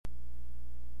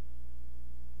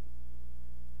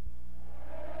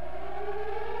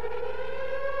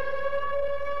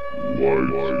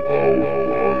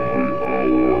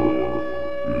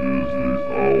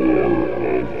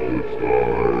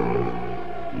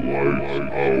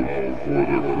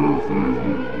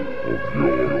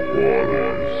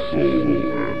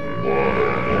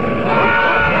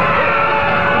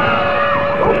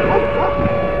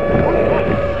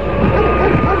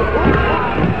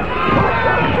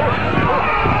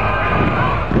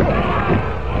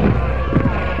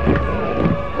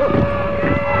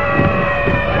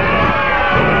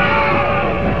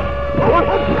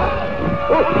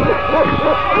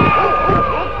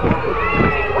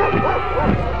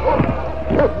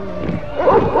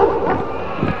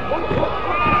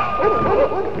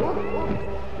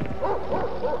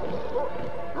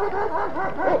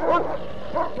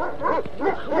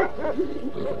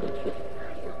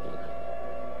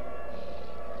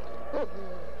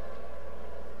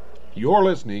You're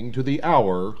listening to the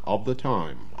Hour of the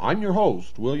Time. I'm your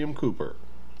host, William Cooper.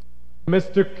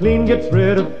 Mr. Clean gets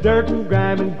rid of dirt and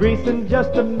grime and grease in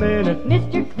just a minute.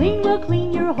 Mr. Clean will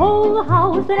clean your whole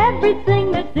house and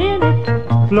everything that's in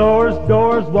it. Floors,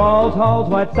 doors, walls, halls,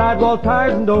 white sidewall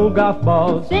tires and old golf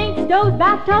balls. Sinks, stoves,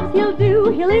 bathtubs he'll do.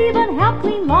 He'll even help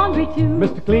clean laundry too.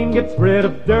 Mr. Clean gets rid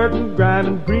of dirt and grime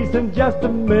and grease in just a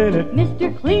minute.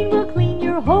 Mr. Clean will clean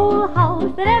your whole house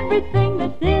and everything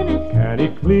that's in it. Can he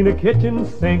clean a kitchen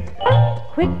sink?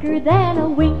 Quicker than a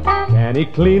wink. Can he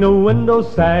clean a window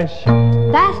sash?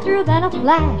 Faster than a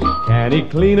flash. Can he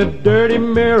clean a dirty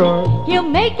mirror? He'll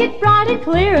make it bright and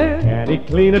clearer. Can he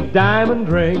clean a diamond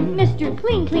ring? Mr.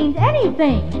 Clean cleans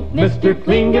anything. Mr.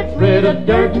 Clean gets rid of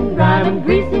dirt and grime and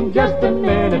grease in just a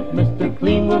minute. Mr.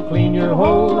 Clean will clean your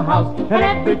whole house and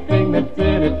everything that's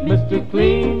in it. Mr.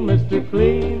 Clean, Mr.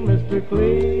 Clean, Mr.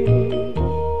 Clean.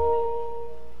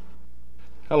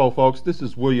 Hello, folks. This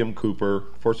is William Cooper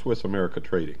for Swiss America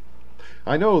Trading.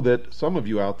 I know that some of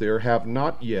you out there have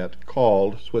not yet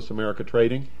called Swiss America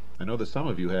Trading. I know that some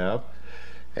of you have.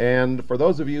 And for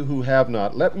those of you who have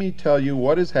not, let me tell you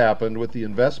what has happened with the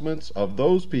investments of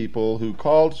those people who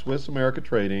called Swiss America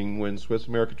Trading when Swiss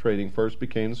America Trading first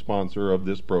became the sponsor of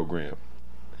this program.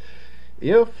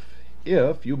 If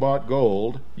you bought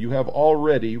gold, you have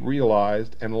already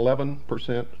realized an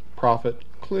 11% profit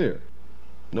clear.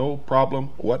 No problem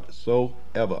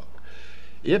whatsoever.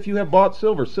 If you have bought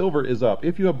silver, silver is up.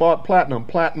 If you have bought platinum,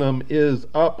 platinum is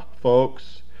up,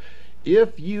 folks.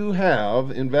 If you have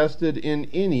invested in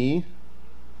any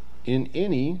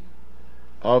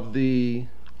of the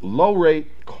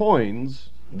low-rate coins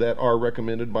that are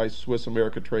recommended by Swiss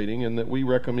America Trading and that we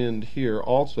recommend here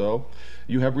also,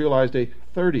 you have realized a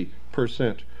 30%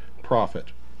 profit.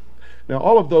 Now,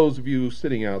 all of those of you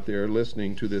sitting out there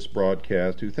listening to this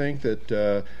broadcast who think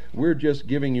that we're just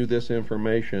giving you this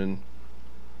information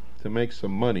to make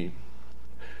some money,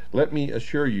 let me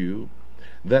assure you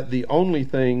that the only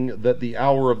thing that the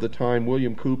Hour of the Time,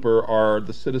 William Cooper, or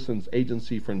the Citizens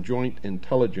Agency for Joint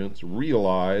Intelligence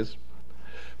realize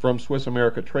from Swiss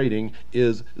America Trading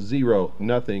is zero,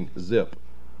 nothing, zip.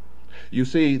 You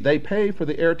see, they pay for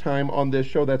the airtime on this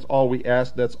show. That's all we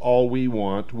ask. That's all we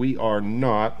want. We are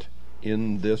not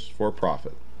in this for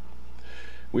profit.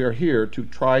 We are here to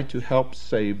try to help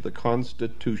save the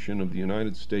Constitution of the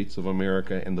United States of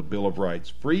America and the Bill of Rights.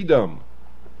 Freedom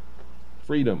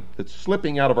that's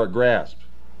slipping out of our grasp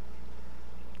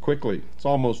quickly. It's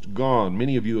almost gone.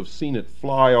 Many of you have seen it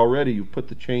fly already. You've put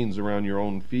the chains around your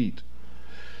own feet.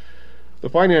 The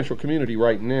financial community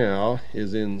right now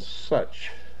is in such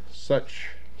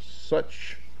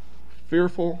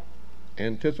fearful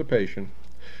anticipation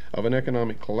of an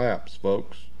economic collapse,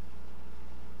 folks,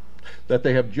 that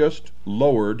they have just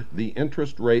lowered the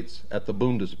interest rates at the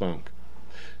Bundesbank.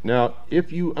 Now,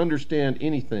 if you understand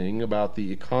anything about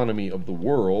the economy of the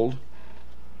world,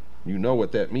 you know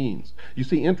what that means. You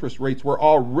see, interest rates were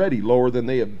already lower than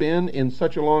they have been in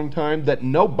such a long time that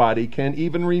nobody can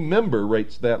even remember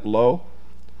rates that low.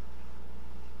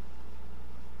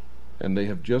 And they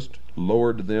have just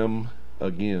lowered them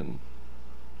again.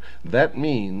 That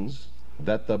means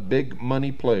that the big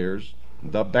money players,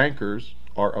 the bankers,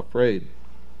 are afraid.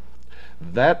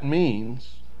 That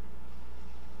means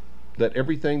that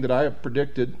everything that I have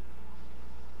predicted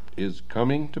is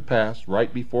coming to pass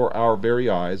right before our very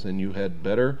eyes, and you had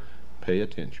better pay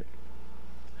attention.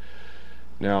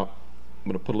 Now,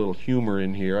 I'm going to put a little humor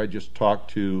in here. I just talked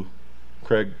to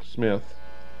Craig Smith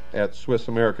at Swiss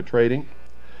America Trading,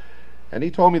 and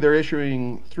he told me they're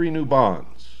issuing 3 new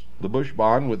bonds. The Bush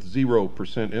bond with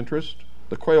 0% interest,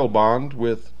 the Quayle bond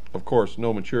with, of course,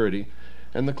 no maturity,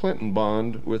 and the Clinton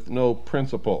bond with no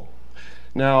principal.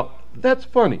 Now, that's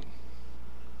funny,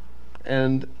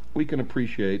 and we can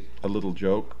appreciate a little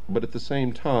joke, but at the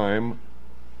same time,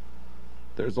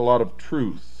 there's a lot of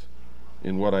truth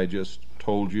in what I just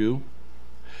told you.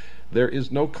 There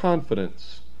is no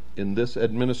confidence in this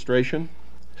administration.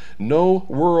 No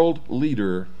world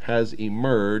leader has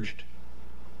emerged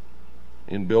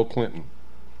in Bill Clinton.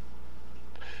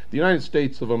 The United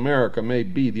States of America may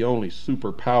be the only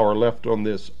superpower left on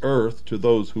this earth to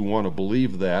those who want to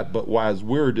believe that, but as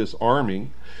we're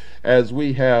disarming, as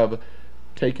we have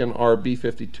taken our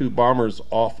B-52 bombers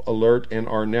off alert and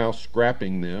are now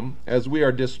scrapping them, as we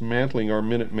are dismantling our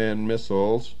Minuteman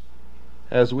missiles,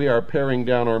 as we are paring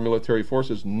down our military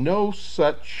forces, no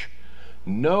such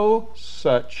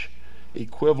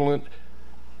equivalent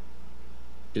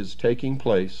is taking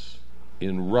place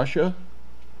in Russia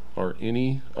or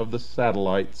any of the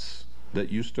satellites that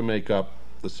used to make up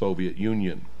the Soviet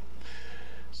Union.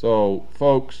 So,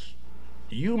 folks,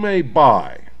 you may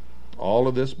buy all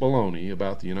of this baloney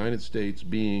about the United States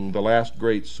being the last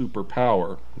great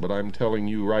superpower, but I'm telling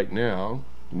you right now,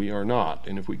 we are not.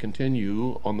 And if we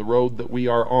continue on the road that we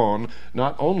are on,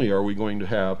 not only are we going to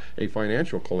have a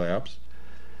financial collapse,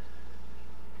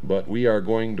 but we are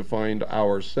going to find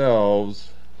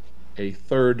ourselves a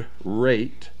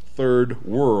third-rate,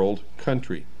 third-world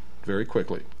country very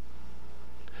quickly.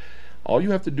 All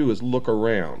you have to do is look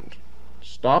around.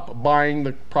 Stop buying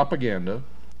the propaganda.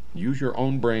 Use your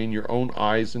own brain, your own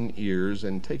eyes and ears,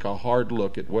 and take a hard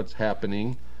look at what's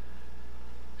happening.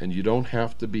 And you don't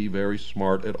have to be very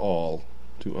smart at all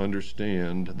to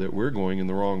understand that we're going in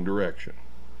the wrong direction.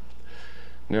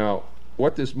 Now,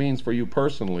 what this means for you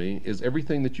personally is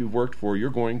everything that you've worked for,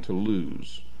 you're going to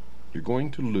lose. You're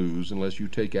going to lose unless you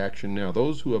take action now.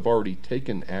 Those who have already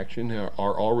taken action are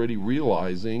already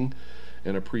realizing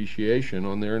an appreciation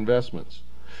on their investments.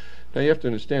 Now you have to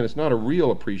understand it's not a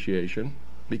real appreciation,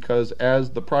 because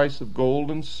as the price of gold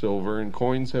and silver and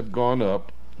coins have gone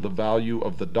up, the value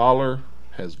of the dollar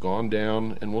has gone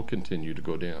down and will continue to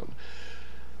go down.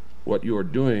 What you are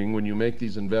doing when you make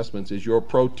these investments is you're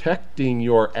protecting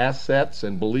your assets,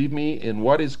 and believe me, in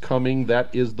what is coming, that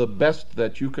is the best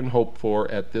that you can hope for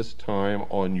at this time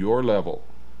on your level.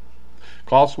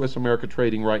 Call Swiss America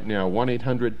Trading right now,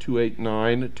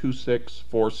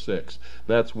 1-800-289-2646.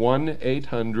 That's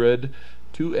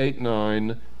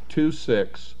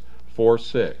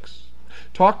 1-800-289-2646.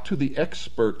 Talk to the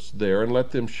experts there and let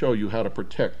them show you how to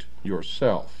protect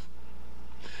yourself.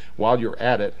 While you're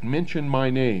at it, mention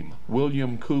my name,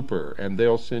 William Cooper, and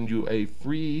they'll send you a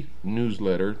free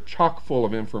newsletter chock full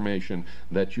of information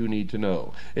that you need to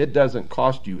know. It doesn't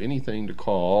cost you anything to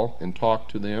call and talk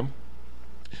to them.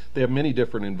 They have many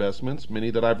different investments, many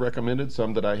that I've recommended,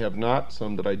 some that I have not,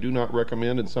 some that I do not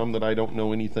recommend, and some that I don't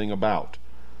know anything about.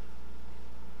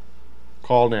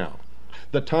 Call now.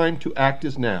 The time to act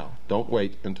is now. Don't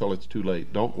wait until it's too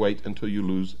late. Don't wait until you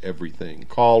lose everything.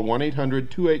 Call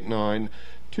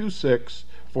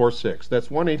 1-800-289-2646. That's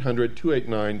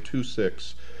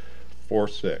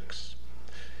 1-800-289-2646.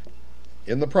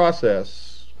 In the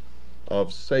process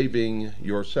of saving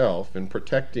yourself and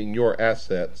protecting your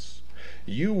assets,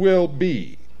 you will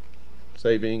be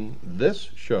saving this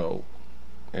show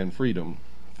and freedom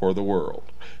for the world.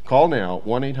 Call now,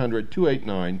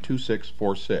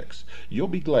 1-800-289-2646. You'll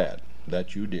be glad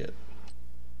that you did.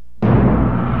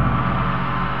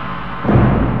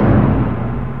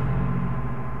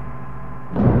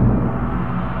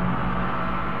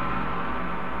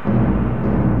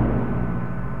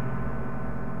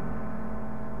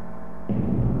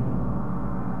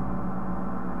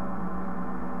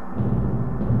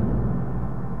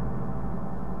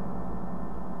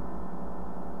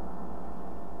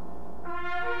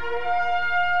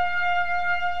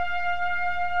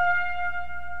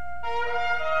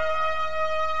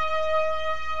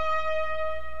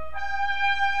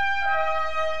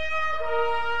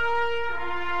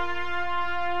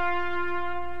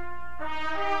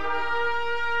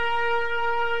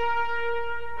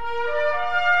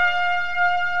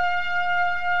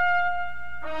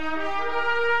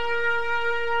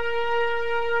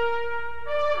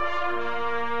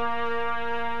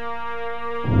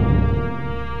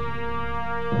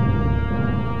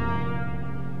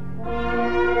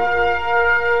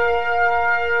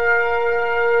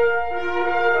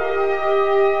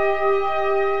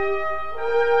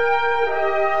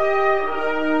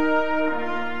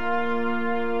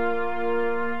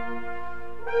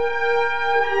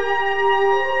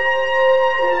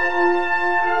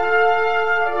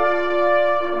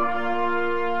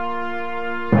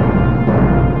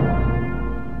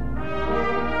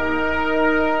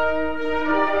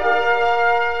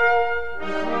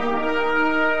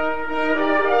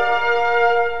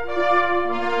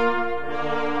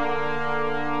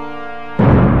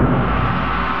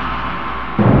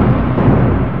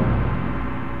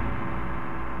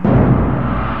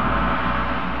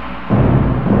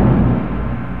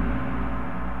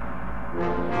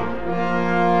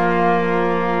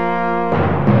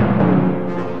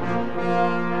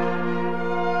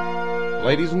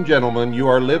 Ladies and gentlemen, you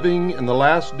are living in the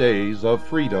last days of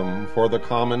freedom for the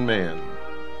common man.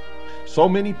 So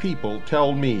many people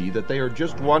tell me that they are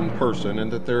just one person and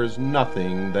that there is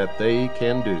nothing that they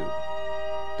can do,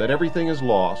 that everything is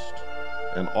lost,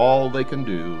 and all they can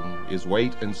do is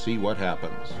wait and see what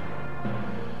happens.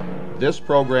 This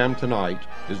program tonight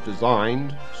is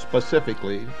designed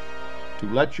specifically to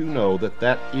let you know that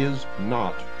that is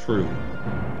not true.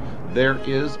 There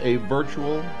is a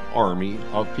virtual army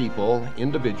of people,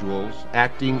 individuals,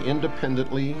 acting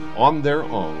independently on their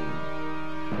own.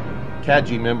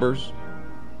 CAGI members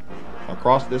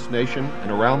across this nation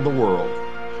and around the world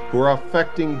who are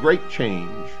affecting great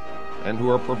change and who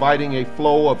are providing a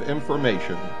flow of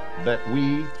information that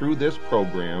we, through this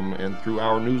program and through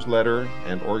our newsletter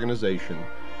and organization,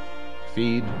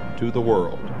 feed to the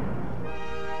world.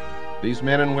 These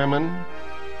men and women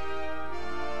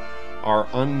are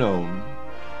unknown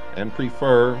and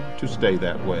prefer to stay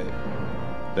that way.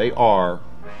 They are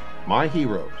my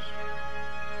heroes.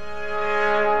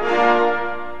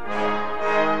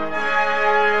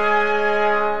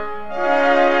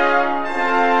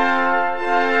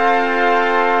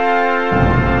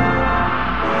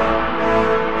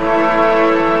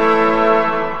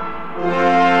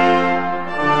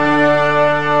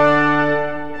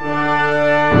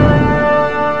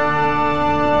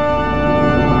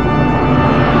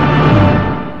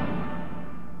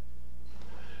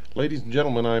 Ladies and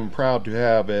gentlemen, I'm proud to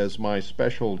have as my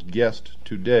special guest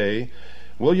today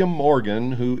William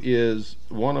Morgan, who is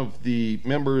one of the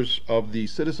members of the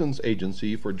Citizens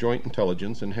Agency for Joint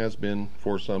Intelligence and has been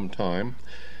for some time.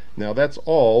 Now, that's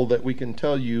all that we can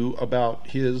tell you about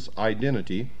his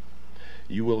identity.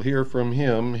 You will hear from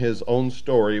him his own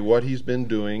story, what he's been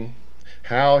doing,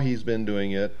 how he's been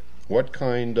doing it, what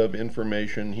kind of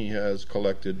information he has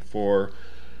collected for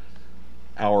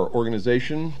our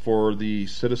organization, for the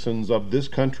citizens of this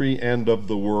country and of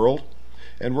the world.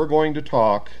 And we're going to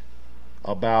talk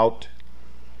about,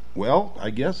 well, I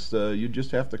guess you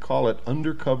just have to call it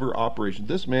undercover operation.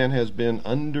 This man has been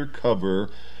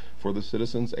undercover for the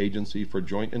Citizens Agency for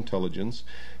Joint Intelligence,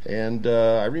 and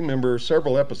I remember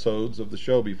several episodes of the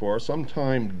show before,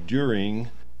 sometime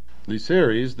during the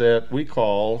series that we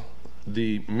call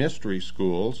the Mystery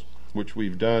Schools, which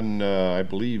we've done, I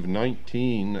believe,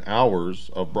 19 hours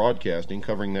of broadcasting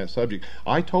covering that subject.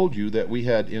 I told you that we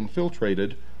had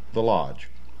infiltrated the lodge,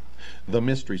 the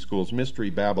Mystery Schools, Mystery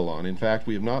Babylon. In fact,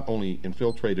 we have not only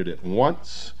infiltrated it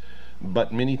once,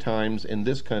 but many times in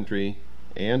this country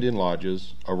and in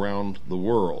lodges around the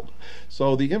world.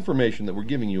 So the information that we're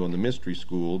giving you on the Mystery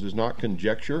Schools is not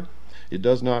conjecture. It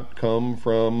does not come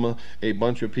from a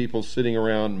bunch of people sitting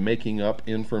around making up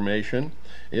information.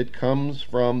 It comes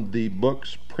from the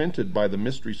books printed by the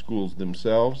Mystery Schools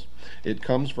themselves. It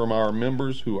comes from our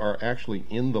members who are actually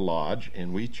in the lodge,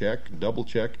 and we double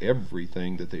check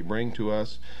everything that they bring to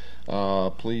us.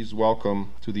 Please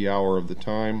welcome to the hour of the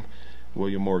time,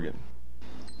 William Morgan.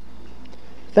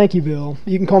 Thank you, Bill.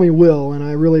 You can call me Will, and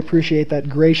I really appreciate that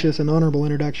gracious and honorable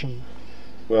introduction.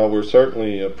 Well, we're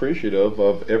certainly appreciative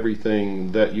of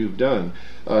everything that you've done.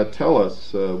 Tell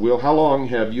us, Will, how long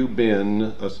have you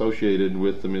been associated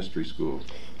with the Mystery School?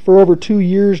 For over 2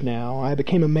 years now. I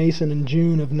became a Mason in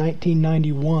June of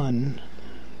 1991.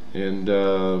 And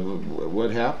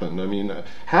what happened? I mean,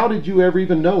 how did you ever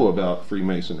even know about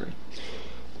Freemasonry?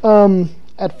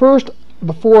 At first,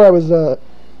 before I was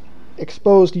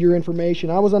exposed to your information,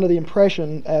 I was under the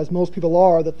impression, as most people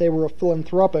are, that they were a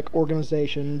philanthropic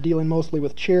organization dealing mostly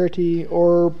with charity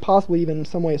or possibly even in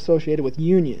some way associated with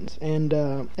unions. And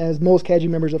as most CAGI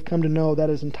members have come to know,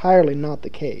 that is entirely not the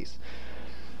case.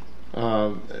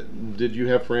 Did you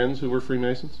have friends who were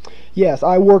Freemasons? Yes,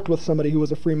 I worked with somebody who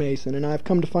was a Freemason, and I've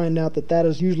come to find out that that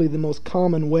is usually the most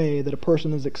common way that a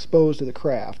person is exposed to the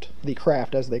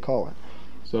craft as they call it.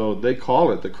 So they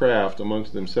call it the craft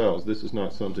amongst themselves. This is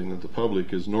not something that the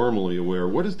public is normally aware.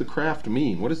 What does the craft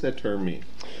mean? What does that term mean?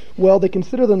 Well, they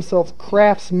consider themselves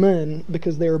craftsmen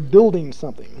because they are building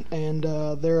something. And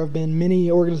there have been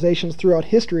many organizations throughout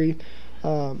history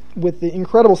with the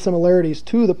incredible similarities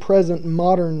to the present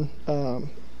modern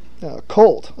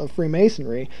cult of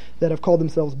Freemasonry that have called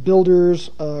themselves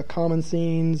builders, common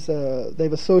scenes.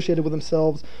 They've associated with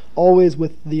themselves always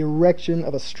with the erection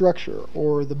of a structure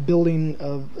or the building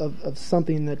of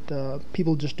something that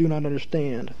people just do not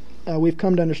understand. We've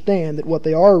come to understand that what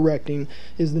they are erecting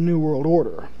is the New World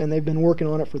Order, and they've been working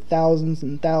on it for thousands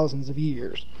and thousands of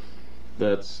years.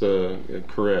 That's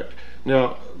correct.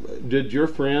 Now, did your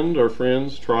friend or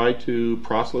friends try to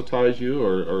proselytize you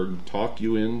or talk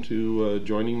you into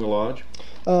joining the lodge?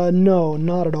 No,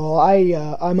 not at all.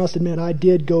 I must admit I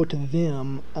did go to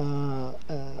them,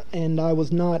 and I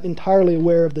was not entirely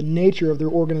aware of the nature of their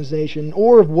organization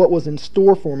or of what was in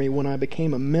store for me when I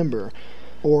became a member,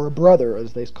 or a brother,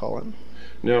 as they call it.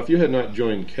 Now, if you had not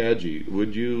joined CAGI,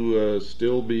 would you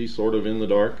still be sort of in the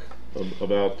dark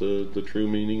about the true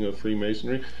meaning of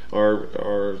Freemasonry,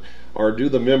 or do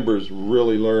the members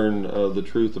really learn the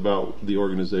truth about the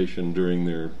organization during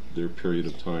their period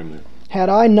of time there? Had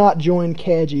I not joined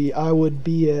CAGI, I would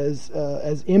be as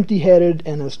empty-headed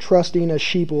and as trusting a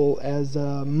sheeple as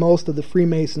most of the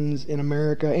Freemasons in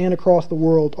America and across the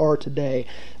world are today.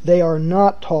 They are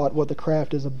not taught what the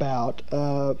craft is about.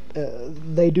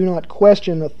 They do not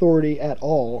question authority at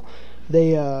all.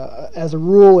 They, as a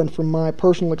rule, and from my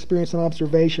personal experience and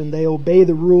observation, they obey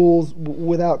the rules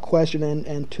without question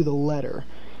and to the letter.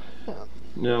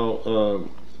 Now,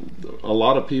 a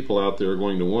lot of people out there are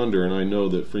going to wonder, and I know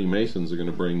that Freemasons are going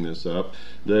to bring this up,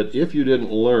 that if you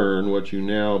didn't learn what you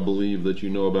now believe that you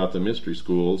know about the mystery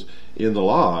schools in the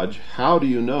lodge, how do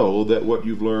you know that what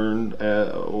you've learned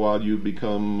while you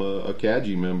become a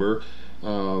CAGI member,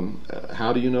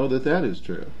 how do you know that that is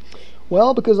true?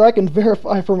 Well, because I can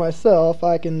verify for myself.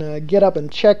 I can get up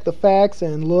and check the facts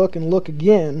and look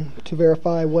again to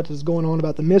verify what is going on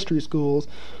about the mystery schools.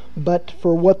 But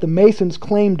for what the Masons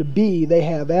claim to be, they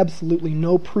have absolutely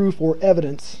no proof or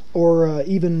evidence or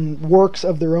even works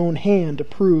of their own hand to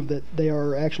prove that they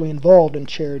are actually involved in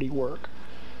charity work.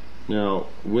 Now,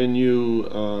 when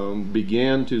you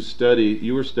began to study,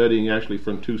 you were studying actually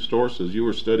from two sources. You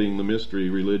were studying the mystery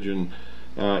religion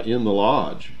in the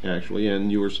lodge, actually,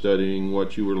 and you were studying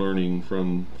what you were learning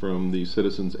from the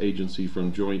Citizens Agency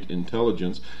from Joint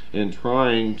Intelligence and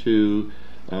trying to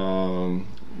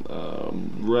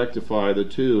rectify the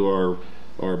two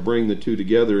or bring the two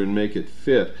together and make it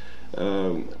fit.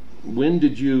 When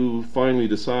did you finally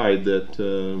decide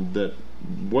that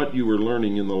what you were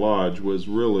learning in the lodge was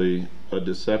really a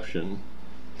deception?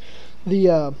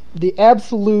 The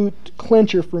absolute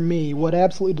clincher for me, what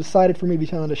absolutely decided for me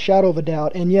beyond a shadow of a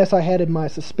doubt, and yes, I had my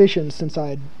suspicions since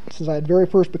I had very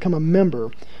first become a member.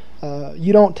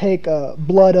 You don't take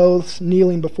blood oaths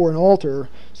kneeling before an altar,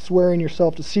 swearing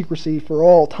yourself to secrecy for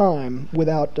all time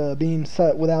without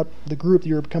without the group that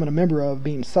you're becoming a member of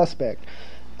being suspect.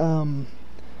 But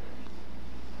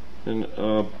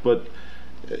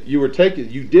you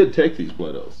did take these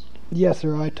blood oaths. Yes,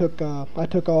 sir. I took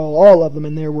all of them,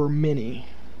 and there were many.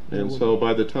 And so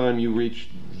by the time you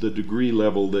reached the degree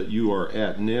level that you are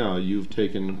at now, you've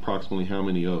taken approximately how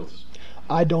many oaths?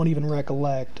 I don't even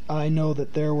recollect. I know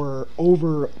that there were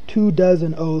over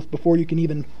 24 oaths before you can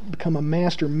even become a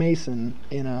Master Mason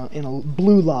in a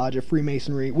Blue Lodge of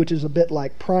Freemasonry, which is a bit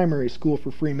like primary school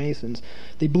for Freemasons.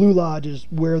 The Blue Lodge is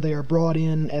where they are brought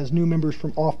in as new members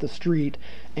from off the street,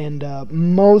 and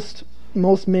most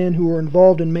men who are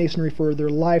involved in Masonry for their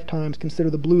lifetimes consider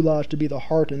the Blue Lodge to be the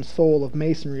heart and soul of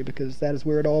Masonry, because that is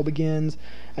where it all begins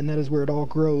and that is where it all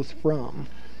grows from.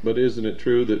 But isn't it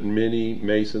true that many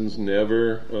Masons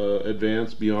never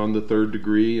advance beyond the third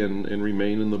degree and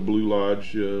remain in the Blue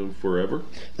Lodge forever?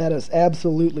 That is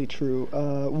absolutely true.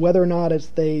 Whether or not it's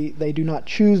they do not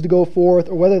choose to go forth,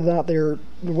 or whether they're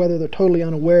totally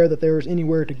unaware that there is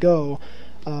anywhere to go,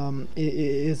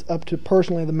 is up to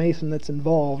personally the Mason that's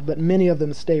involved. But many of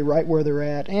them stay right where they're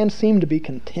at and seem to be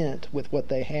content with what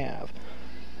they have.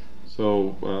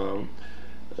 So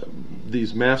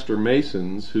these Master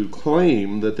Masons who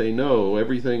claim that they know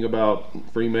everything about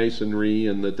Freemasonry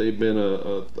and that they've been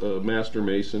a Master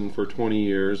Mason for 20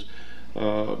 years,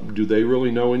 do they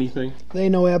really know anything? They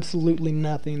know absolutely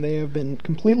nothing. They have been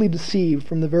completely deceived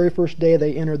from the very first day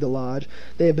they entered the lodge.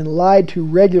 They have been lied to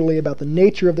regularly about the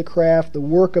nature of the craft, the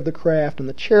work of the craft, and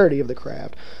the charity of the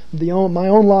craft. My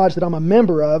own lodge that I'm a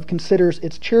member of considers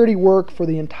its charity work for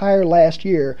the entire last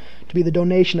year to be the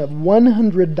donation of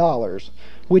 $100,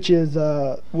 which is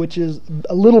a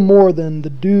little more than the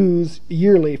dues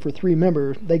yearly for 3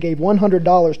 members. They gave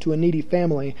 $100 to a needy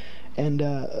family, and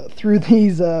through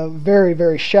these very,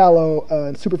 very shallow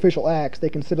and superficial acts, they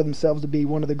consider themselves to be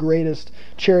one of the greatest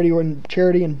charity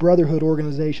and brotherhood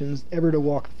organizations ever to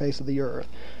walk the face of the earth.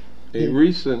 A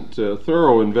recent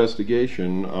thorough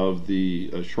investigation of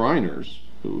the Shriners,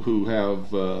 who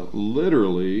have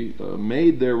literally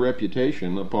made their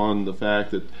reputation upon the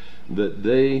fact that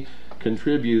they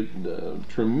contribute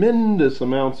tremendous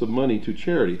amounts of money to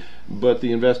charity, but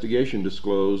the investigation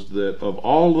disclosed that of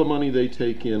all the money they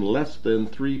take in, less than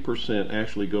 3%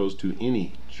 actually goes to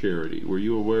any charity. Were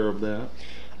you aware of that?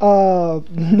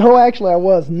 No, actually, I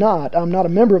was not. I'm not a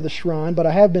member of the Shrine, but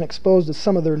I have been exposed to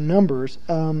some of their numbers.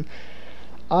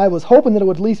 I was hoping that it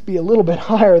would at least be a little bit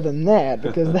higher than that,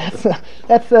 because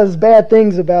that says bad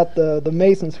things about the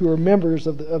Masons who are members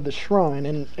of the Shrine.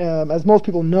 And as most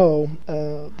people know,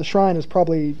 the Shrine is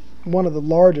probably one of the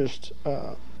largest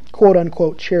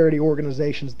quote-unquote charity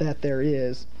organizations that there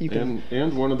is.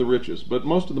 And one of the richest. But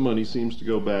most of the money seems to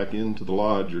go back into the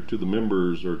lodge, or to the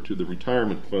members, or to the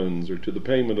retirement funds, or to the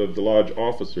payment of the lodge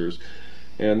officers.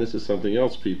 And this is something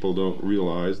else people don't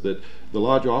realize, that the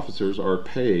lodge officers are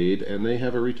paid and they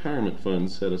have a retirement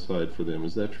fund set aside for them.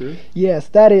 Is that true? Yes,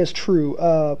 that is true.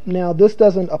 Now, this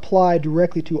doesn't apply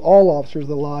directly to all officers of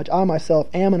the lodge. I myself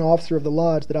am an officer of the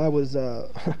lodge that I was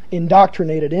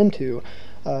indoctrinated into,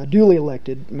 duly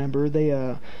elected member. They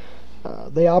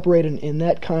operate in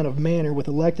that kind of manner with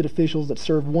elected officials that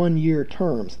serve 1-year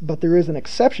terms. But there is an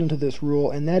exception to this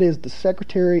rule, and that is the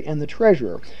secretary and the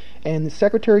treasurer. And the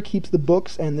secretary keeps the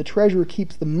books, and the treasurer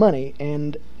keeps the money,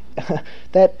 and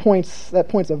that points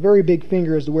a very big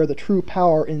finger as to where the true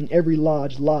power in every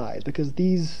lodge lies, because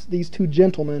these two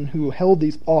gentlemen who held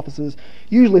these offices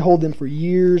usually hold them for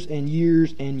years and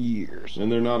years and years.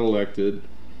 And they're not elected,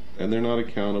 and they're not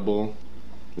accountable.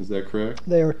 Is that correct?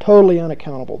 They are totally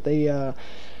unaccountable. The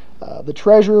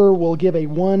treasurer will give a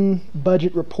one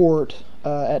budget report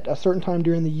at a certain time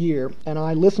during the year, and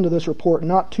I listened to this report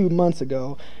not 2 months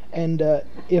ago, and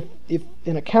if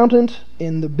an accountant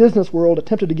in the business world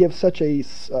attempted to give such a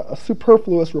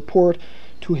superfluous report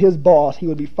to his boss, he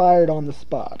would be fired on the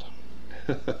spot.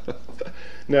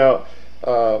 Now,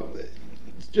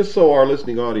 just so our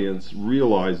listening audience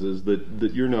realizes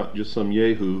that you're not just some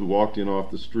yahoo who walked in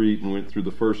off the street and went through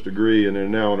the first degree and are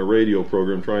now on a radio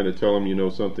program trying to tell them you know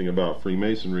something about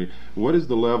Freemasonry. What is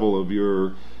the level of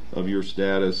your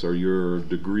status or your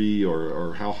degree,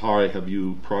 or how high have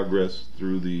you progressed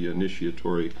through the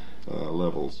initiatory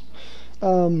levels?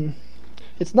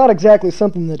 It's not exactly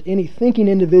something that any thinking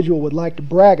individual would like to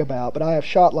brag about, but I have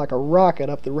shot like a rocket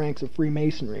up the ranks of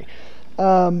Freemasonry.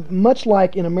 Much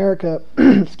like in America,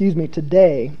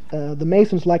 today, the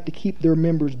Masons like to keep their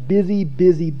members busy.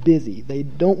 They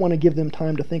don't want to give them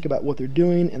time to think about what they're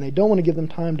doing, and they don't want to give them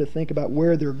time to think about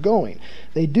where they're going.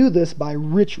 They do this by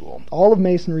ritual. All of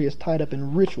Masonry is tied up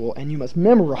in ritual, and you must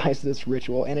memorize this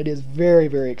ritual, and it is very,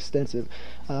 very extensive.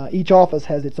 Each office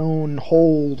has its own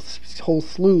whole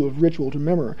slew of ritual to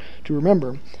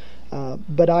remember.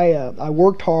 But I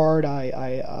worked hard.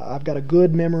 I've got a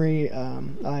good memory.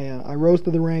 I rose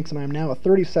through the ranks, and I'm now a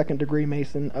 32nd degree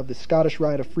Mason of the Scottish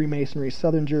Rite of Freemasonry,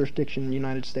 Southern Jurisdiction,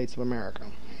 United States of America.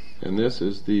 And this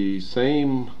is the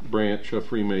same branch of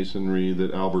Freemasonry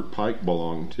that Albert Pike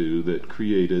belonged to, that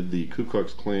created the Ku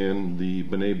Klux Klan, the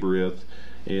B'nai B'rith,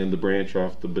 and the branch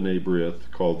off the B'nai B'rith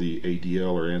called the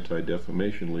ADL, or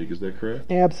Anti-Defamation League. Is that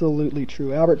correct? Absolutely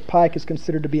true. Albert Pike is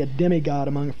considered to be a demigod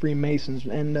among Freemasons,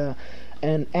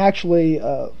 and actually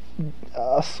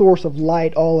a source of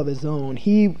light all of his own.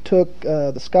 He took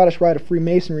the Scottish Rite of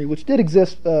Freemasonry, which did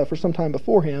exist for some time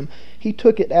before him. He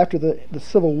took it after the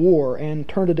Civil War and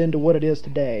turned it into what it is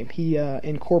today. He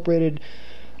incorporated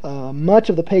much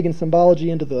of the pagan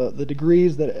symbology into the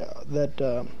degrees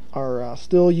that are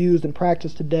still used and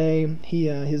practiced today.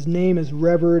 His name is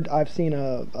revered. I've seen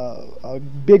a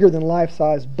bigger than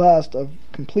life-size bust of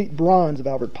complete bronze of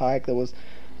Albert Pike that was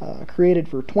created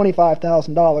for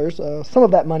 $25,000. Some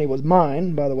of that money was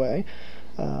mine, by the way.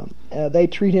 They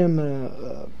treat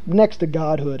him next to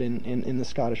godhood in the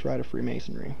Scottish Rite of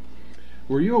Freemasonry.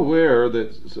 Were you aware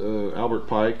that Albert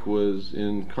Pike was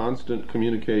in constant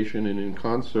communication and in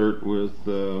concert with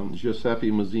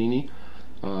Giuseppe Mazzini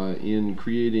in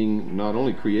creating, not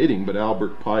only creating, but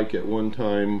Albert Pike at one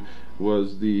time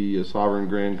was the sovereign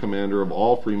grand commander of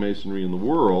all Freemasonry in the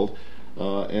world,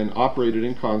 and operated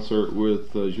in concert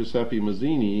with Giuseppe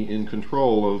Mazzini in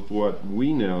control of what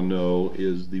we now know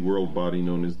is the world body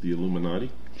known as the Illuminati?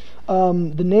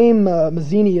 The name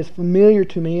Mazzini is familiar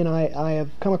to me, and I have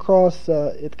come across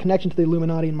its connection to the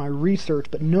Illuminati in my research,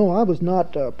 but no, I was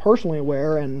not personally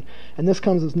aware, and this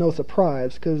comes as no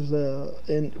surprise, because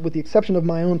with the exception of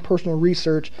my own personal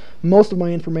research, most of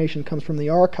my information comes from the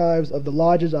archives of the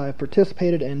lodges I have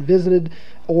participated and visited,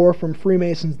 or from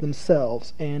Freemasons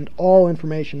themselves, and all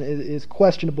information is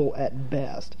questionable at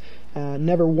best.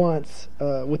 Never once,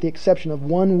 with the exception of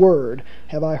one word,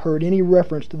 have I heard any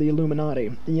reference to the Illuminati,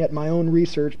 and yet my own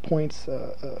research points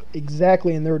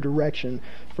exactly in their direction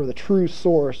for the true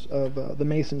source of the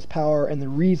Masons' power and the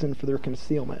reason for their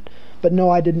concealment. But no,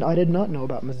 I did not know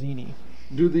about Mazzini.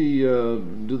 Do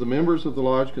the members of the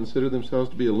lodge consider themselves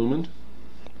to be illumined?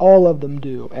 All of them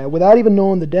do. Without even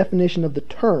knowing the definition of the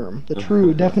term, the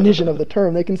true definition of the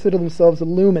term, they consider themselves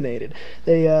illuminated.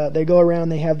 They go around,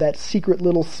 they have that secret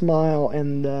little smile,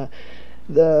 and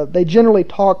they generally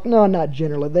talk, no, not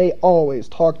generally, they always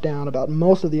talk down about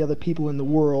most of the other people in the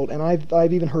world, and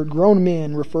I've even heard grown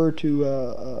men refer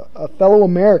to fellow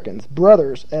Americans,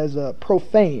 brothers, as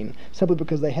profane, simply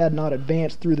because they had not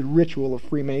advanced through the ritual of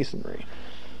Freemasonry.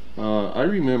 I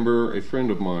remember a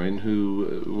friend of mine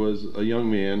who was a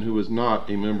young man who was not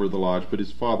a member of the lodge, but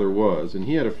his father was, and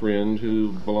he had a friend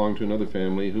who belonged to another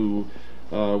family who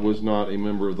was not a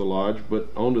member of the lodge,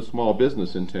 but owned a small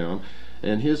business in town,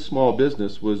 and his small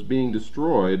business was being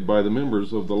destroyed by the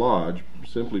members of the lodge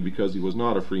simply because he was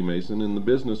not a Freemason, and the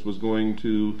business was going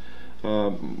to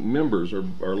members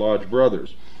or lodge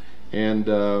brothers.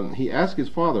 And he asked his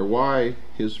father why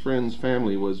his friend's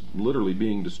family was literally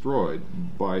being destroyed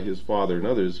by his father and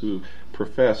others who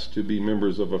professed to be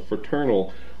members of a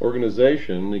fraternal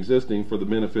organization existing for the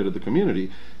benefit of the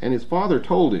community. And his father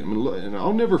told him, and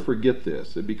I'll never forget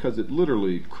this because it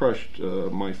literally crushed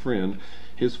my friend.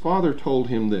 His father told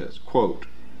him this, quote,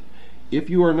 "If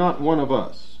you are not one of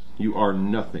us, you are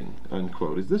nothing,"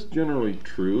 unquote. Is this generally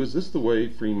true? Is this the way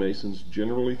Freemasons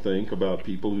generally think about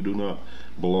people who do not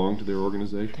belong to their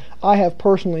organization? I have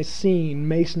personally seen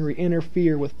Masonry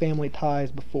interfere with family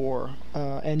ties before,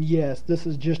 and yes, this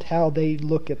is just how they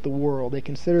look at the world. They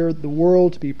consider the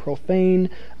world to be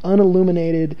profane,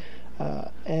 unilluminated,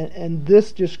 and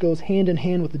this just goes hand in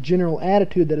hand with the general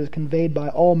attitude that is conveyed by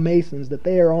all Masons, that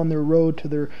they are on their road to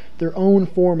their own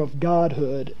form of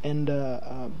godhood, and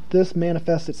this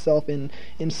manifests itself in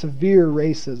severe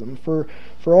racism.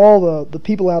 For all the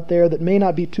people out there that may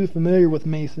not be too familiar with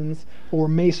Masons or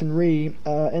Masonry,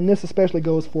 and this especially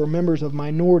goes for members of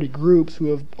minority groups who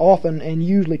have often and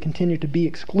usually continue to be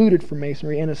excluded from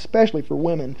Masonry, and especially for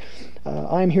women,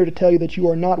 I am here to tell you that you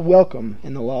are not welcome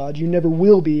in the lodge. You never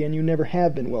will be, and you never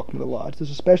have been welcome to the lodge. This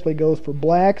especially goes for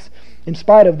blacks, in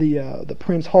spite of the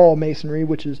Prince Hall Masonry,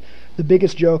 which is the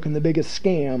biggest joke and the biggest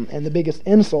scam and the biggest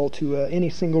insult to any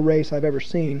single race I've ever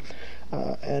seen,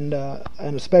 and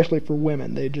especially for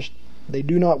women. They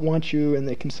do not want you, and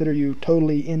they consider you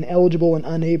totally ineligible and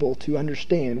unable to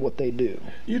understand what they do.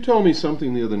 You told me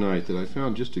something the other night that I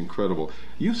found just incredible.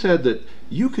 You said that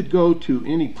you could go to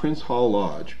any Prince Hall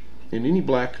Lodge in any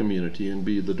black community and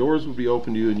the doors would be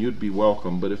open to you and you'd be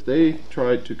welcome, but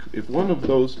if one of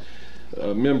those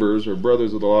members or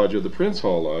brothers of the lodge of the Prince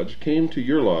Hall Lodge came to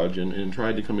your lodge and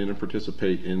tried to come in and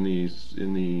participate in the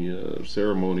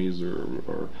ceremonies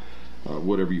or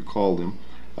whatever you call them,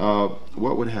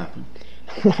 what would happen?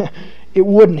 It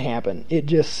wouldn't happen. It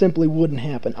just simply wouldn't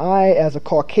happen. I, as a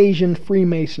Caucasian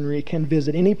Freemasonry, can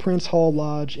visit any Prince Hall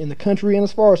Lodge in the country, and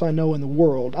as far as I know, in the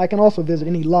world. I can also visit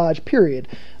any lodge, period,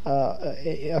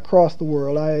 across the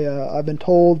world. I've been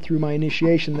told through my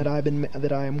initiation that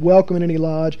I am welcome in any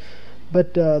lodge,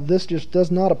 but this just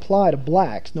does not apply to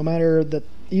blacks, no matter that,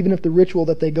 even if the ritual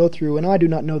that they go through, and I do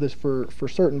not know this for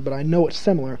certain, but I know it's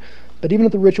similar, but even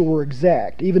if the ritual were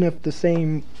exact, even if the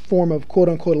same form of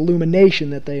quote-unquote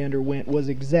illumination that they underwent was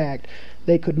exact,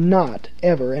 they could not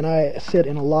ever, and I sit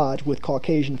in a lodge with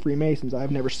Caucasian Freemasons.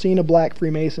 I've never seen a black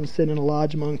Freemason sit in a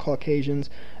lodge among Caucasians,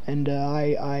 and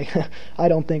I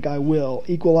don't think I will.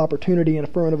 Equal opportunity and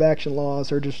affirmative action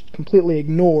laws are just completely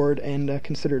ignored and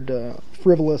considered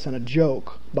frivolous and a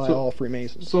joke by all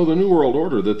Freemasons. So the New World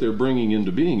Order that they're bringing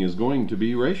into being is going to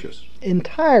be racist?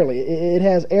 Entirely. It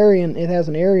has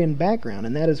an Aryan background,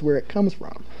 and that is where it comes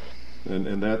from.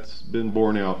 And that's been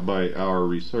borne out by our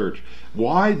research.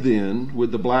 Why then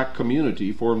would the black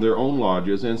community form their own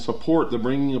lodges and support the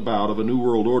bringing about of a New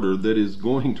World Order that is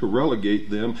going to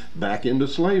relegate them back into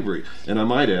slavery? And I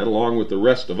might add, along with the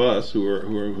rest of us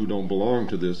who don't belong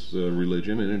to this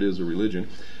religion, and it is a religion,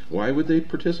 why would they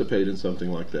participate in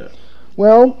something like that?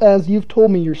 Well, as you've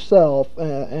told me yourself,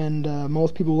 and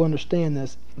most people will understand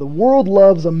this, the world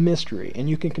loves a mystery, and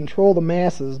you can control the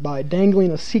masses by dangling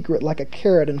a secret like a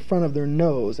carrot in front of their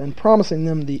nose and promising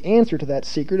them the answer to that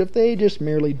secret if they just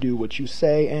merely do what you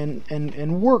say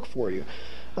and work for you.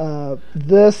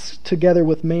 This, together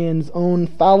with man's own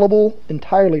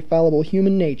entirely fallible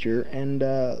human nature, and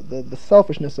the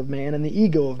selfishness of man and the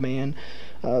ego of man,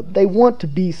 they want to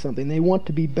be something. They want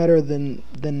to be better than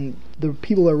the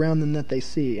people around them that they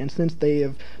see. And since they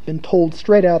have been told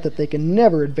straight out that they can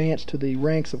never advance to the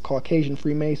ranks of Caucasian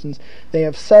Freemasons, they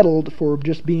have settled for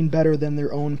just being better than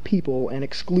their own people and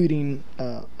excluding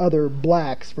other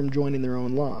blacks from joining their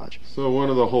own lodge. So one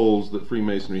of the holds that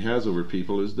Freemasonry has over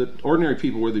people is that ordinary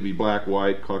people, whether they be black,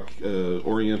 white,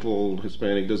 Oriental,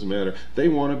 Hispanic, doesn't matter, they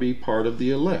want to be part of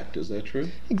the elect. Is that true?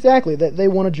 Exactly. That they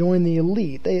want to join the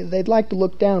elite. They'd like to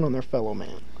look down on their fellow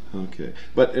man. Okay.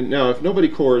 But now, if nobody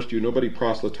coerced you, nobody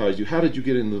proselytized you, how did you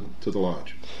get into the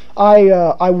lodge?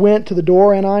 I went to the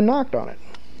door and I knocked on it.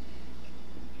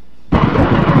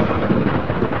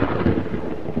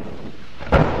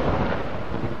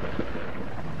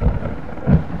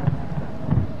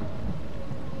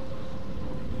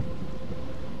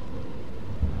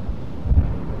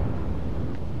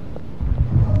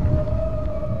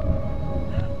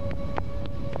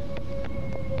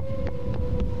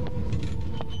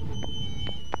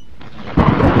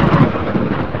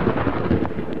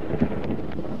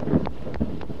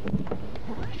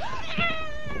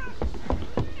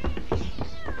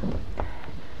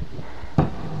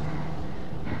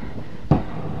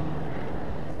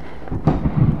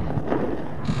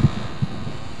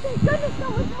 Goodness,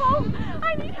 someone's home.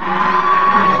 I need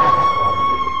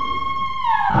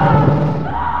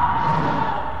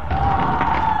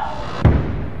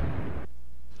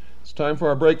It's time for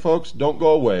our break, folks. Don't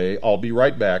go away. I'll be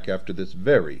right back after this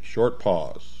very short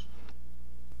pause.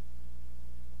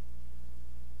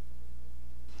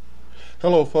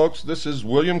 Hello, folks. This is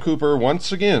William Cooper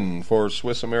once again for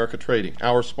Swiss America Trading,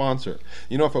 our sponsor.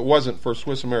 You know, if it wasn't for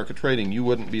Swiss America Trading, you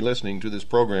wouldn't be listening to this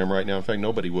program right now. In fact,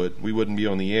 nobody would. We wouldn't be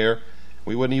on the air.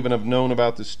 We wouldn't even have known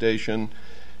about this station.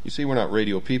 You see, we're not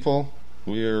radio people.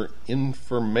 We're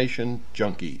information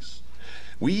junkies.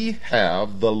 We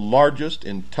have the largest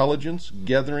intelligence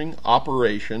gathering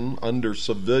operation under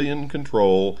civilian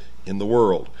control in the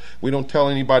world. We don't tell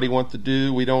anybody what to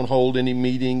do. We don't hold any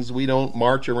meetings. We don't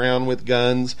march around with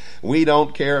guns. We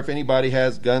don't care if anybody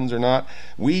has guns or not.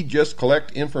 We just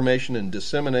collect information and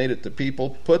disseminate it to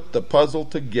people, put the puzzle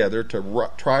together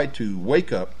to try to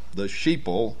wake up the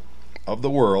sheeple of the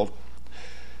world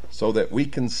so that we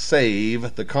can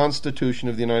save the Constitution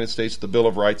of the United States, the Bill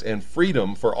of Rights, and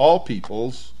freedom for all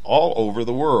peoples all over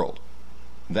the world.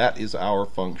 That is our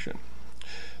function.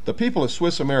 The people of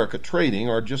Swiss America Trading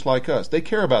are just like us. They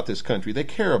care about this country. They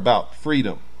care about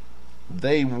freedom.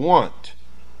 They want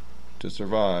to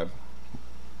survive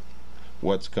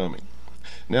what's coming.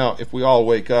 Now, if we all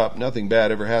wake up, nothing bad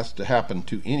ever has to happen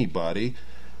to anybody.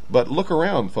 But look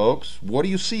around, folks. What do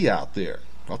you see out there?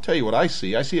 I'll tell you what I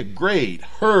see. I see a great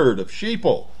herd of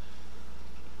sheeple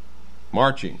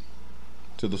marching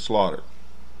to the slaughter.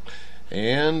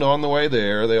 And on the way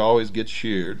there, they always get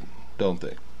sheared, don't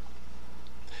they?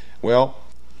 Well,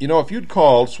 you know, if you'd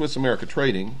called Swiss America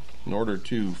Trading in order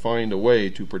to find a way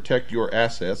to protect your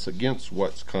assets against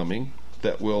what's coming,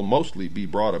 that will mostly be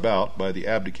brought about by the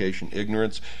abdication,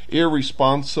 ignorance,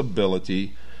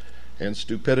 irresponsibility, and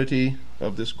stupidity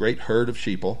of this great herd of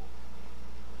sheeple,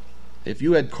 if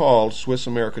you had called Swiss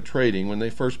America Trading when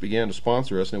they first began to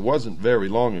sponsor us, and it wasn't very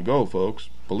long ago, folks,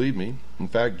 believe me. In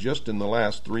fact, just in the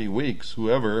last 3 weeks,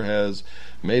 whoever has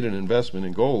made an investment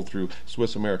in gold through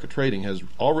Swiss America Trading has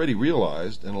already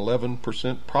realized an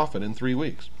 11% profit in 3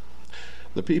 weeks.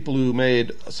 The people who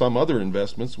made some other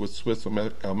investments with Swiss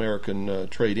American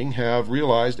Trading have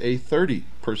realized a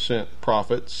 30%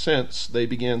 profit since they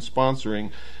began sponsoring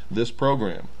this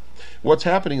program. What's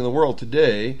happening in the world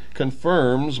today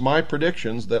confirms my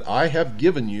predictions that I have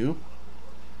given you.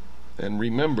 And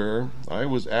remember, I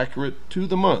was accurate to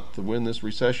the month of when this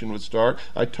recession would start.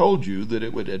 I told you that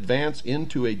it would advance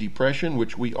into a depression,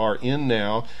 which we are in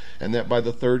now, and that by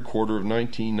the third quarter of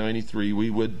 1993 we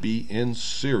would be in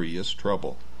serious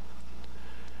trouble.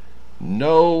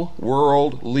 No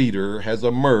world leader has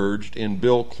emerged in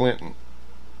Bill Clinton.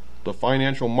 The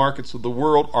financial markets of the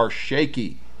world are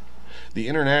shaky. The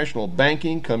international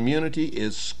banking community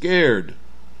is scared.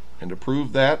 And to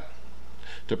prove that,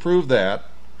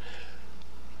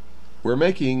 we're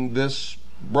making this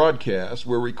broadcast,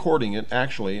 we're recording it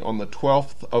actually on the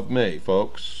 12th of May,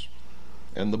 folks.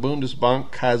 And the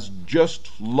Bundesbank has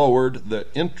just lowered the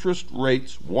interest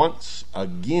rates once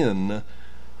again.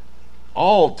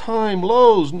 All-time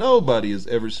lows. Nobody has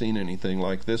ever seen anything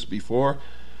like this before.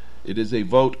 It is a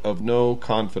vote of no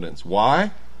confidence.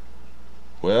 Why?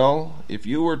 Well, if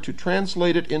you were to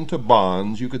translate it into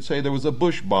bonds, you could say there was a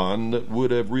Bush bond that would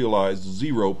have realized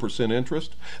 0%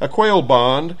 interest, a Quayle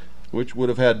bond, which would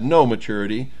have had no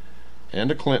maturity, and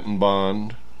a Clinton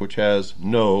bond, which has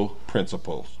no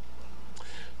principles.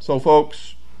 So,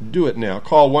 folks, Do it now.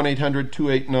 Call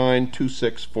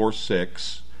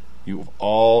 1-800-289-2646. You've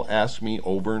all asked me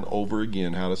over and over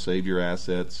again how to save your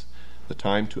assets. The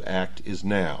time to act is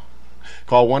now.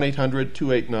 Call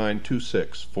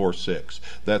 1-800-289-2646.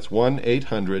 That's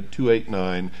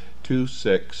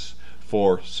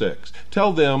 1-800-289-2646.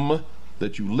 Tell them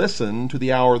that you listen to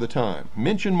the Hour of the Time.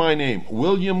 Mention my name,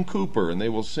 William Cooper, and they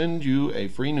will send you a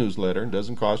free newsletter. It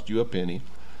doesn't cost you a penny.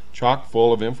 Chock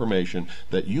full of information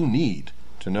that you need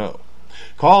to know.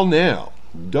 Call now.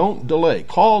 Don't delay.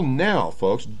 Call now,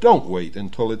 folks. Don't wait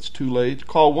until it's too late.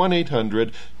 Call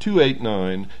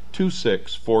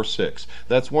 1-800-289-2646.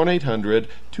 That's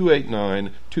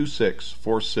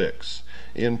 1-800-289-2646.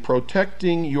 In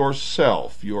protecting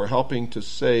yourself, you're helping to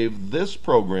save this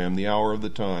program, The Hour of the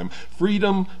Time,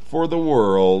 freedom for the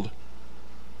world,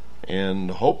 and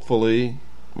hopefully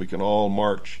we can all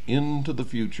march into the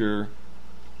future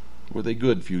with a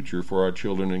good future for our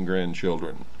children and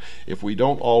grandchildren. If we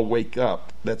don't all wake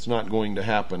up, that's not going to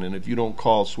happen. And if you don't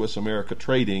call Swiss America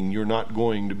Trading, you're not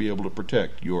going to be able to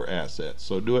protect your assets.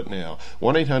 So do it now.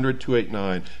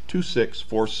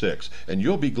 1-800-289-2646. And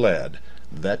you'll be glad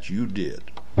that you did.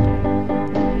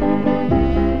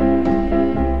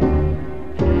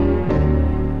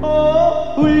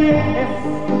 Oh, yes,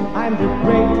 I'm the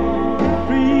great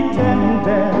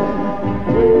pretender.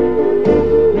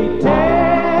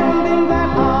 Pretending that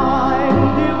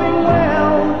I'm doing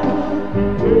well.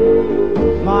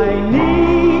 My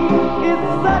need is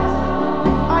such,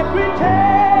 I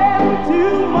pretend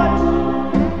too much.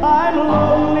 I'm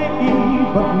lonely,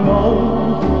 but no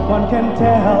one can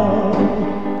tell.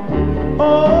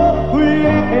 Oh,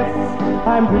 yes,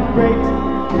 I'm the great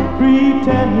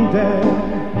pretender.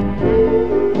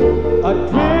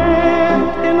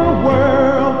 Adrift in a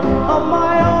world of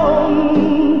my own.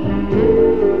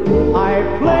 I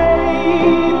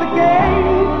play the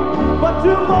game, but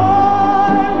to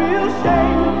my real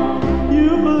shame,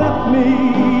 you've left me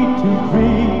to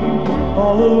dream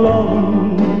all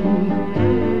alone.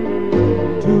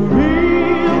 Too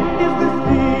real is this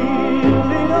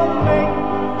feeling of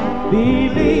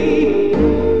make-believe.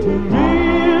 Too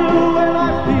real when I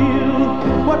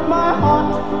feel what my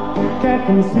heart can't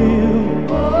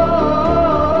conceal.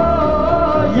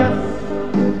 Oh, yes,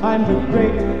 I'm the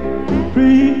great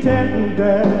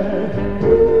pretender.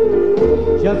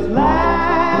 Just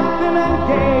laughing and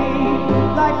gay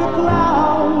like a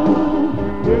clown.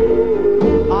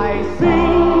 I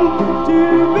seem to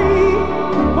be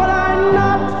what I'm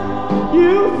not.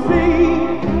 You see,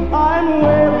 I'm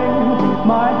wearing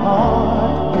my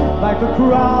heart like a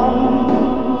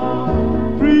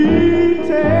crown.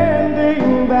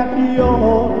 Pretending that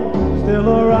you're still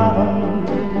around.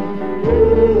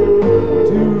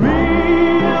 Too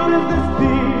real is this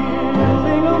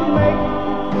feeling of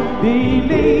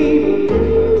make-believe.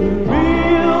 Too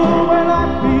real when I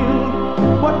feel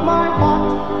what my heart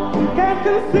can't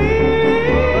conceal.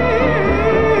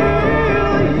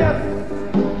 Yes,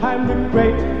 I'm the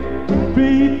great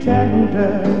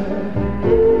pretender.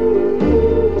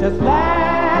 Just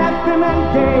laughing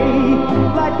and gay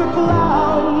like a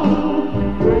clown.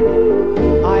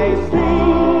 I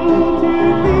seem to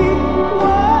be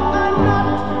what I'm not.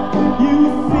 You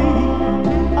see,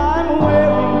 I'm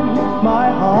wearing my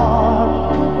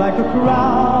heart like a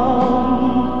crown.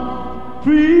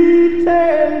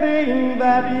 Pretending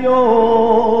that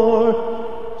you're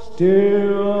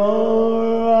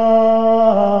still around.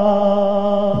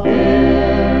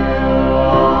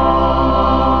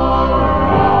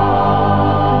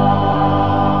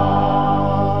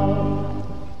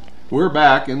 We're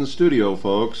back in the studio,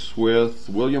 folks, with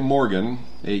William Morgan,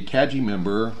 a CAGI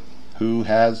member who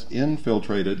has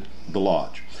infiltrated the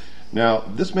lodge. Now,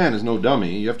 this man is no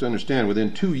dummy. You have to understand,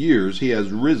 within 2 years, he has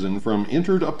risen from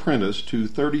entered apprentice to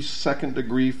 32nd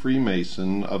degree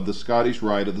Freemason of the Scottish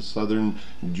Rite of the Southern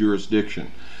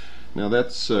Jurisdiction. Now,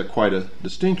 that's quite a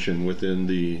distinction within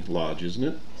the lodge, isn't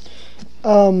it?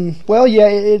 Well, yeah,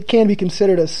 it can be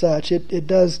considered as such. It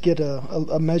does get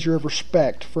a measure of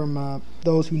respect from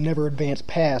those who never advance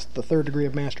past the 3rd degree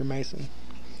of Master Mason.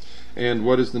 And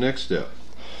what is the next step?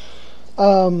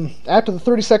 After the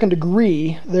 32nd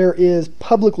degree, there is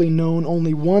publicly known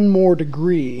only one more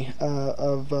degree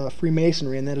of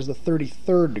Freemasonry, and that is the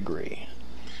 33rd degree.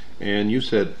 And you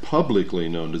said publicly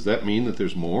known. Does that mean that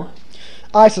there's more?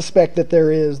 I suspect that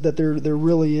there is, that there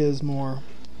really is more.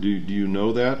 Do you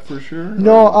know that for sure?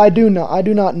 No, I do not. I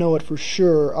do not know it for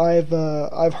sure.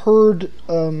 I've heard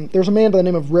there's a man by the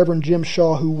name of Reverend Jim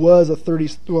Shaw who was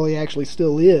he actually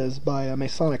still is by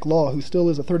Masonic law, who still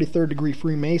is a 33rd degree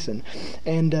Freemason.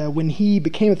 And when he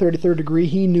became a 33rd degree,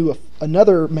 he knew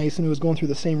another Mason who was going through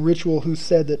the same ritual, who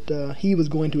said that he was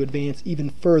going to advance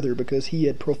even further because he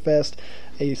had professed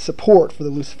a support for the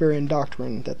Luciferian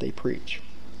doctrine that they preach.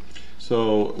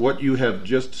 So what you have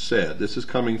just said, this is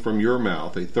coming from your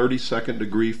mouth, a 32nd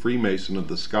degree Freemason of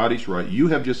the Scottish Rite. You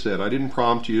have just said, I didn't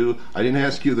prompt you, I didn't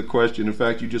ask you the question. In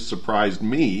fact, you just surprised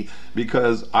me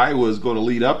because I was going to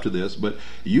lead up to this, but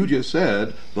you just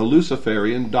said the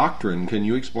Luciferian doctrine. Can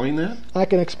you explain that? I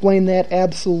can explain that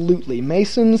absolutely.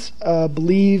 Masons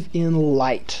believe in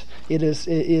light. It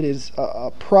is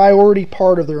a priority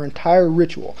part of their entire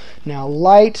ritual. Now,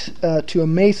 light to a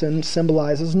Mason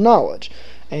symbolizes knowledge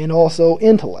and also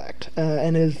intellect.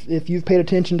 And if you've paid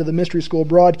attention to the Mystery School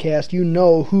broadcast, you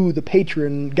know who the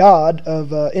patron god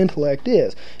of intellect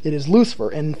is. It is Lucifer,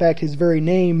 and in fact his very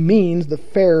name means the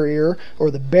farrier or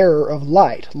the bearer of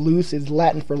light. Luce is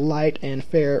Latin for light and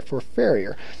fair for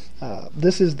farrier.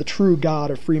 This is the true God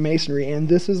of Freemasonry, and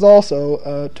this is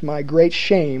also, to my great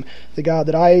shame, the God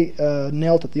that I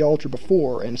knelt at the altar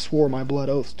before and swore my blood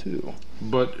oaths to.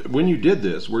 But when you did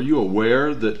this, were you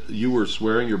aware that you were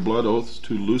swearing your blood oaths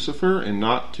to Lucifer and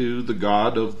not to the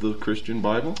God of the Christian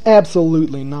Bible?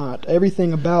 Absolutely not.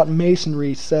 Everything about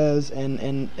Masonry says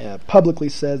and publicly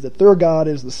says that their God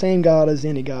is the same God as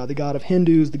any God, the God of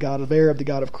Hindus, the God of Arab, the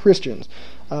God of Christians.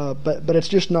 But it's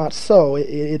just not so.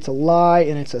 It's a lie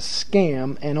and it's a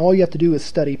scam, and all you have to do is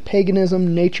study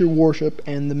paganism, nature worship,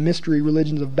 and the mystery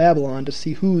religions of Babylon to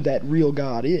see who that real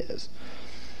God is.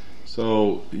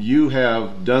 So you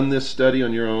have done this study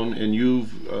on your own, and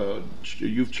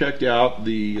you've checked out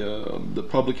the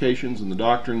publications and the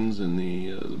doctrines and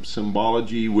the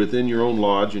symbology within your own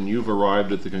lodge, and you've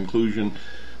arrived at the conclusion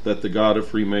that the God of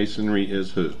Freemasonry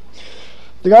is who?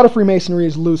 The God of Freemasonry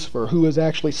is Lucifer, who is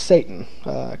actually Satan,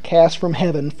 cast from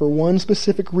heaven for one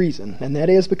specific reason, and that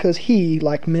is because he,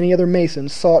 like many other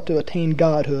Masons, sought to attain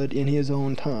godhood in his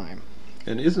own time.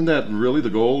 And isn't that really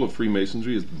the goal of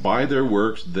Freemasonry, is by their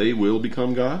works they will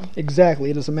become God?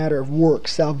 Exactly. It is a matter of work.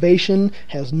 Salvation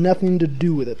has nothing to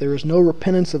do with it. There is no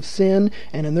repentance of sin,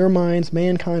 and in their minds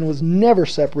mankind was never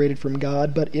separated from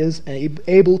God, but is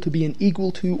able to be an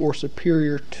equal to or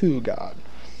superior to God.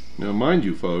 Now, mind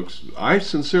you, folks, I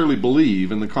sincerely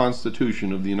believe in the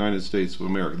Constitution of the United States of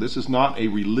America. This is not a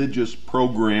religious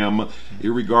program,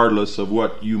 irregardless of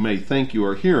what you may think you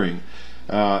are hearing.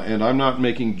 And I'm not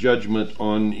making judgment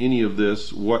on any of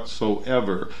this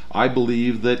whatsoever. I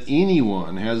believe that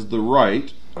anyone has the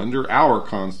right, under our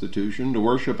Constitution, to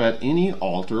worship at any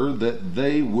altar that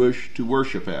they wish to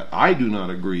worship at. I do not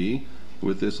agree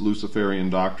with this Luciferian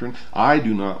doctrine. I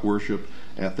do not worship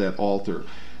at that altar.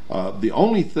 The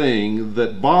only thing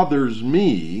that bothers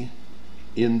me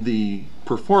in the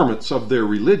performance of their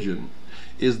religion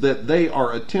is that they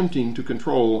are attempting to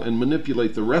control and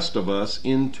manipulate the rest of us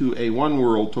into a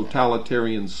one-world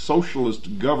totalitarian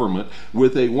socialist government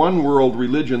with a one-world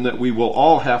religion that we will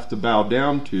all have to bow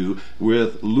down to,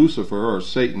 with Lucifer or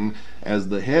Satan as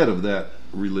the head of that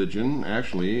religion,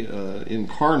 actually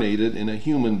incarnated in a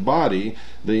human body.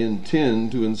 They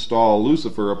intend to install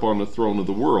Lucifer upon the throne of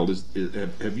the world.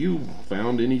 Have you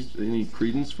found any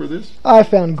credence for this? I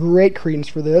found great credence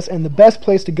for this, and the best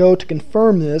place to go to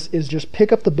confirm this is just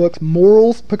pick up the book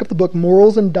Morals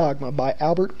and Dogma by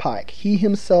Albert Pike. He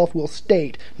himself will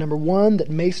state, number one, that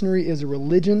Masonry is a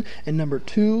religion, and number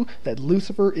two, that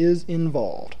Lucifer is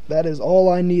involved. That is all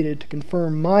I needed to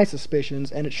confirm my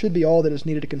suspicions, and it should be all that is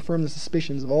needed to confirm the suspicions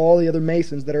of all the other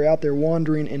Masons that are out there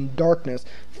wandering in darkness,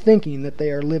 thinking that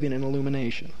they are living in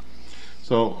illumination.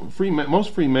 So,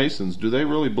 most Freemasons, do they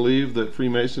really believe that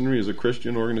Freemasonry is a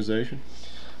Christian organization?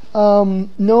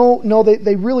 No,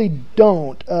 they really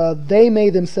don't. They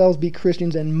may themselves be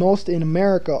Christians, and most in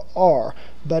America are,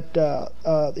 but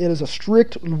it is a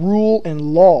strict rule and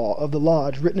law of the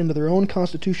lodge written into their own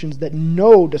constitutions that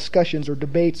no discussions or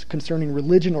debates concerning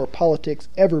religion or politics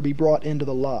ever be brought into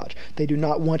the lodge. They do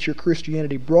not want your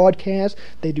Christianity broadcast.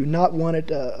 They do not want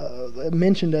it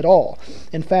mentioned at all.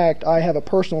 In fact, I have a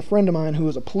personal friend of mine who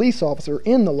is a police officer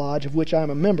in the lodge of which I'm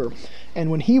a member, and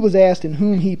when he was asked in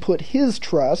whom he put his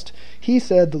trust, he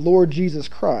said the Lord Jesus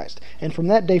Christ. And from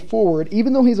that day forward,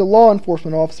 even though he's a law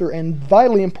enforcement officer and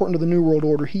vitally important to the New World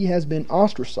Order, he has been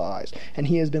ostracized, and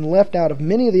he has been left out of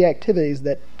many of the activities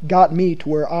that got me to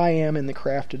where I am in the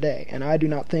craft today. And I do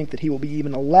not think that he will be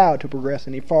even allowed to progress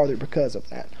any farther because of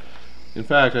that. In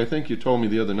fact, I think you told me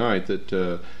the other night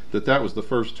that was the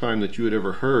first time that you had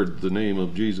ever heard the name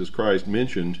of Jesus Christ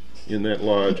mentioned in that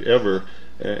lodge ever.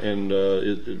 And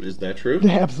is that true?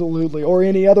 Absolutely. Or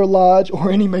any other lodge,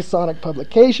 or any Masonic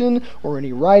publication, or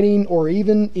any writing, or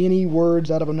even any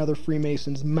words out of another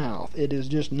Freemason's mouth. It is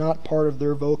just not part of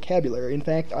their vocabulary. In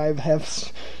fact, I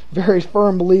have very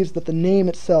firm beliefs that the name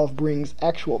itself brings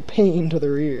actual pain to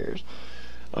their ears.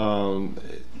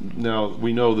 Now,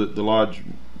 we know that the lodge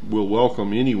will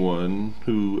welcome anyone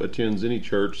who attends any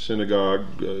church,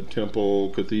 synagogue,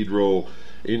 temple, cathedral.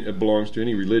 It belongs to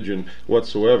any religion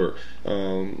whatsoever,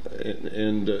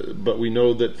 but we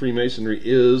know that Freemasonry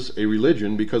is a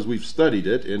religion because we've studied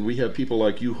it, and we have people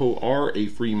like you who are a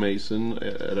Freemason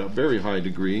at a very high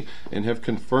degree and have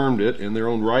confirmed it, and their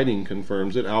own writing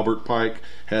confirms it. Albert Pike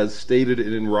has stated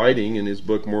it in writing in his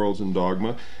book Morals and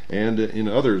Dogma, and in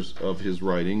others of his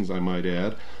writings, I might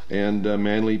add, and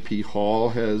Manly P. Hall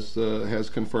has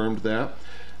confirmed that.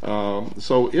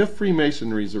 So if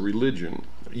Freemasonry is a religion,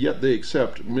 yet they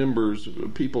accept members,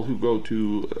 people who go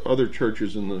to other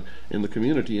churches in the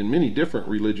community, in many different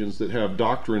religions that have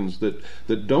doctrines that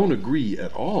don't agree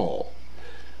at all.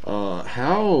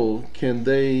 How can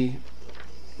they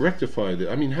rectify this?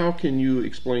 I mean, how can you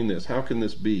explain this? How can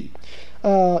this be?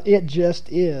 It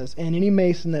just is. And any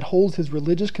Mason that holds his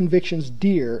religious convictions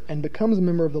dear and becomes a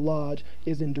member of the lodge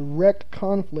is in direct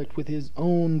conflict with his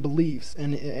own beliefs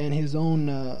and his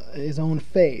own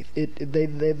faith.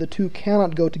 The two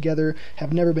cannot go together,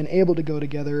 have never been able to go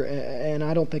together, and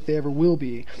I don't think they ever will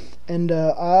be. And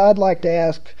I'd like to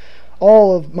ask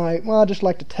I'd just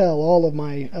like to tell all of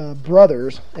my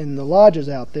brothers in the lodges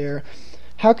out there,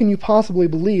 how can you possibly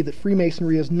believe that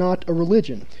Freemasonry is not a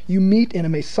religion? You meet in a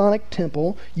Masonic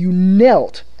temple, you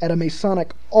knelt at a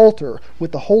Masonic altar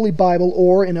with the Holy Bible,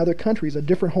 or in other countries a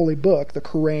different holy book, the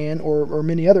Quran or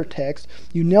many other texts.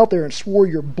 You knelt there and swore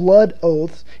your blood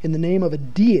oaths in the name of a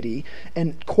deity,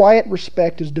 and quiet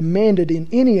respect is demanded in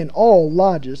any and all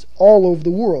lodges all over the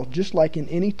world, just like in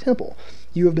any temple.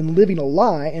 You have been living a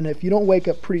lie, and if you don't wake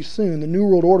up pretty soon, the New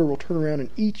World Order will turn around and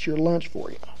eat your lunch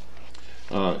for you.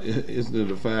 Isn't it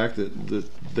a fact that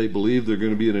they believe they're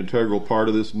going to be an integral part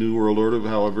of this New World Order,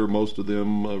 however most of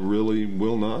them really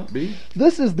will not be?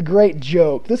 This is the great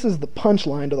joke. This is the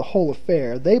punchline to the whole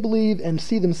affair. They believe and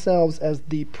see themselves as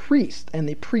the priest and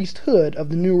the priesthood of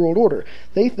the New World Order.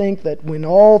 They think that when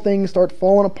all things start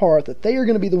falling apart, that they are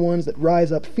going to be the ones that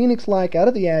rise up phoenix-like out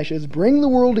of the ashes, bring the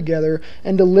world together,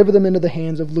 and deliver them into the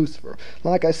hands of Lucifer.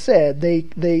 Like I said, they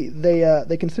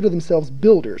consider themselves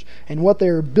builders, and what they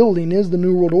are building is the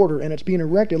New World Order, and it's being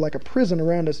erected like a prison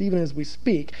around us even as we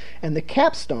speak. And the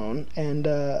capstone, and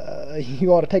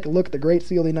you ought to take a look at the Great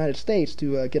Seal of the United States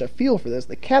to get a feel for this.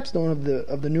 The capstone of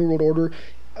the New World Order,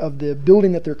 of the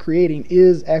building that they're creating,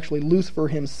 is actually Lucifer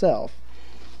himself.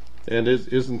 And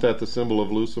isn't that the symbol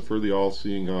of Lucifer, the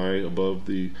all-seeing eye above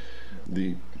the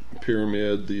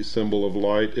pyramid, the symbol of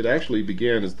light? It actually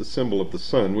began as the symbol of the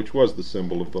sun, which was the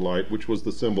symbol of the light, which was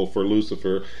the symbol for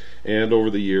Lucifer, and over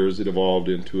the years it evolved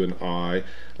into an eye.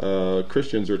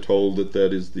 Christians are told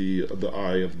that is the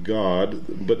eye of God,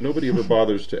 but nobody ever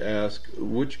bothers to ask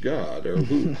which God, or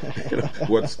who,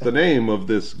 what's the name of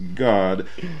this God.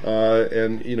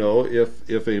 And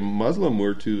if a Muslim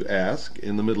were to ask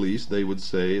in the Middle East, they would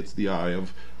say it's the eye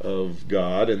of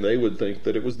God, and they would think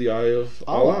that it was the eye of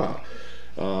Allah.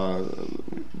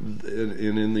 And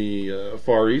in the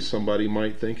Far East, somebody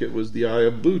might think it was the eye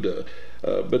of Buddha.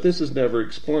 But this is never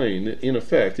explained. In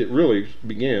effect, it really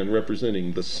began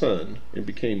representing the sun. It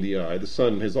became the eye. The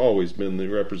sun has always been the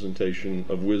representation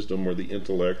of wisdom, or the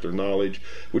intellect, or knowledge,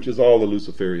 which is all the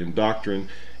Luciferian doctrine.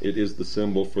 It is the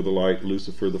symbol for the light,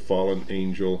 Lucifer, the fallen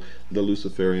angel, the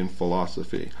Luciferian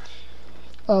philosophy.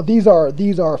 These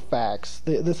are facts.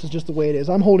 This is just the way it is.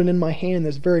 I'm holding in my hand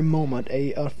this very moment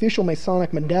an official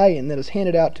Masonic medallion that is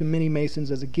handed out to many Masons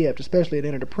as a gift, especially at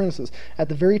entered apprentices. At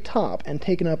the very top, and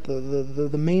taking up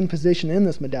the main position in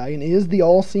this medallion, is the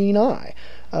all-seeing eye.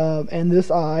 And this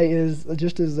eye is,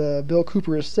 just as Bill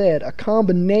Cooper has said, a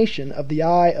combination of the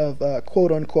eye of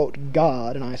quote-unquote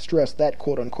God, and I stress that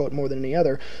quote-unquote more than any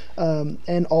other,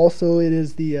 and also it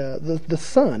is the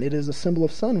sun. It is a symbol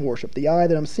of sun worship. The eye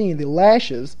that I'm seeing, the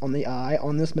lashes on the eye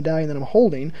on this medallion that I'm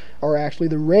holding, are actually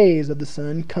the rays of the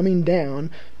sun coming down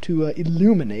to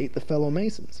illuminate the fellow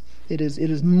Masons. It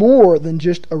is more than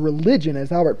just a religion,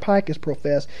 as Albert Pike has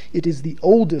professed. It is the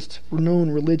oldest known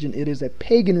religion. It is a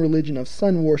pagan religion of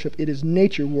sun worship. It is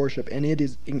nature worship, and it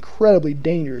is incredibly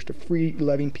dangerous to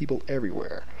free-loving people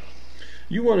everywhere.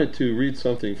 You wanted to read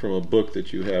something from a book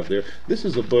that you have there. This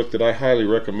is a book that I highly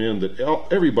recommend that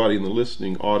everybody in the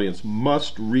listening audience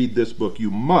must read this book.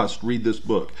 You must read this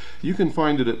book. You can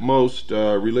find it at most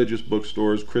religious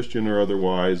bookstores, Christian or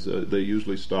otherwise. They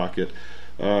usually stock it.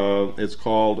 It's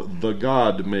called The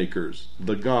God Makers.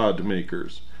 The God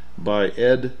Makers by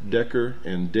Ed Decker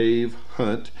and Dave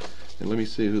Hunt. And let me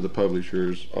see who the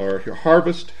publishers are here.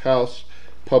 Harvest House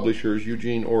Publishers,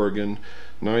 Eugene, Oregon,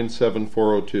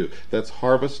 97402. That's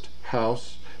Harvest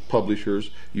House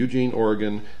Publishers, Eugene,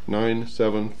 Oregon,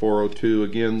 97402.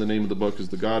 Again, the name of the book is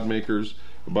The God Makers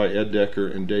by Ed Decker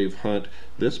and Dave Hunt.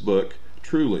 This book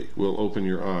truly will open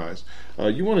your eyes.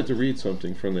 You wanted to read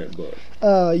something from that book.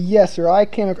 Yes, sir. I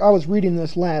was reading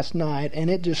this last night,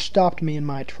 and it just stopped me in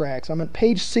my tracks. I'm at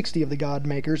page 60 of The God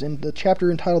Makers, in the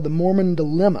chapter entitled The Mormon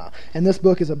Dilemma. And this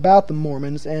book is about the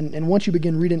Mormons, and once you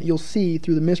begin reading it, you'll see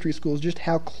through the mystery schools just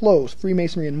how close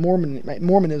Freemasonry and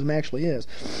Mormonism actually is.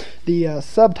 The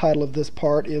subtitle of this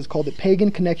part is called The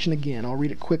Pagan Connection Again. I'll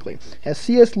read it quickly. As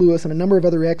C.S. Lewis and a number of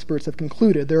other experts have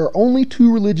concluded, there are only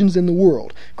two religions in the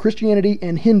world, Christianity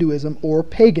and Hinduism, or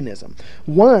paganism.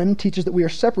 One teaches that we are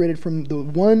separated from the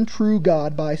one true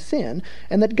God by sin,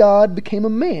 and that God became a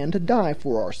man to die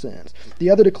for our sins. The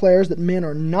other declares that men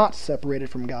are not separated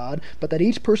from God, but that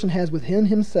each person has within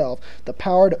himself the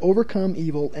power to overcome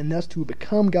evil and thus to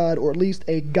become God, or at least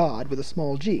a God with a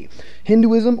small g.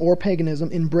 Hinduism, or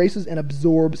paganism, embraces and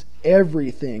absorbs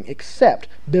everything except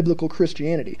biblical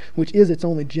Christianity, which is its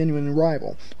only genuine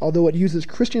rival, although it uses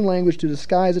Christian language to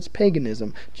disguise its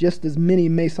paganism, just as many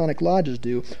Masonic lodges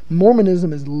do.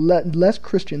 Mormonism is less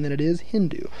Christian than it is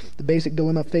Hindu. The basic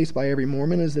dilemma faced by every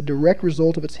Mormon is the direct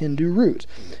result of its Hindu roots.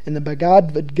 In the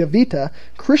Bhagavad Gita,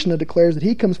 Krishna declares that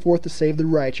he comes forth to save the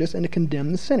righteous and to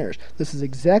condemn the sinners. This is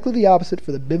exactly the opposite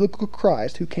for the biblical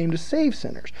Christ, who came to save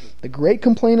sinners. The great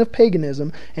complaint of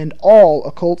paganism and all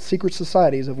occult secret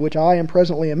societies, of which I am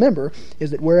presently a member, is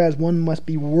that whereas one must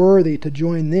be worthy to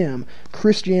join them,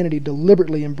 Christianity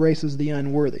deliberately embraces the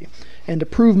unworthy. And to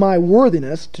prove my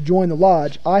worthiness to join the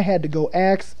lodge, I had to go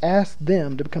ask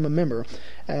them to become a member.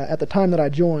 At the time that I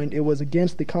joined, it was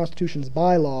against the Constitution's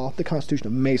bylaw, the Constitution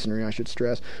of Masonry, I should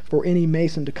stress, for any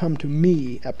Mason to come to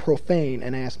me, a profane,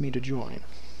 and ask me to join.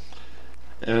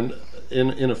 And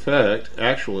in effect,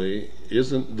 actually,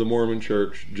 isn't the Mormon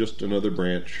Church just another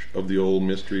branch of the old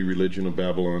mystery religion of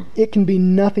Babylon? It can be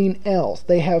nothing else.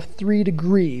 They have 3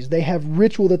 degrees. They have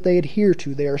ritual that they adhere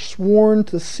to. They are sworn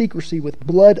to secrecy with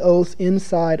blood oaths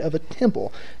inside of a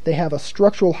temple. They have a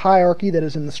structural hierarchy that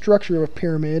is in the structure of a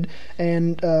pyramid,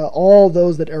 and all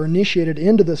those that are initiated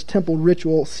into this temple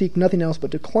ritual seek nothing else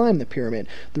but to climb the pyramid.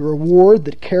 The reward,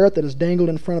 the carrot that is dangled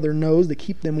in front of their nose to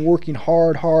keep them working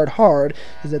hard,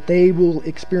 is that they will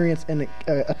experience and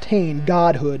attain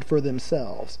godhood for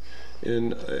themselves.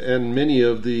 And many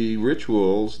of the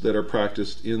rituals that are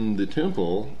practiced in the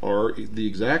temple are the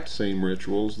exact same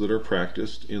rituals that are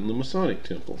practiced in the Masonic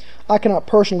temple. I cannot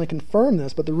personally confirm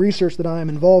this, but the research that I am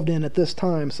involved in at this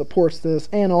time supports this,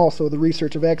 and also the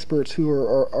research of experts who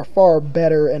are far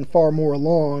better and far more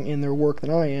along in their work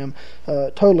than I am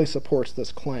totally supports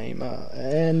this claim,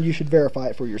 and you should verify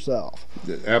it for yourself.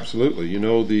 Absolutely. You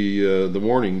know the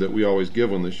warning that we always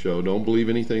give on this show: don't believe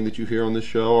anything that you hear on this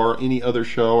show or any other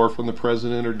show or from the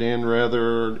president or Dan Rather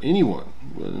or anyone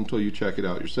until you check it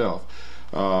out yourself.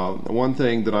 One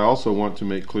thing that I also want to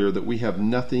make clear, that we have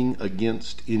nothing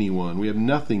against anyone. We have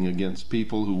nothing against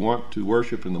people who want to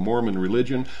worship in the Mormon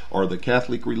religion or the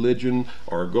Catholic religion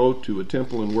or go to a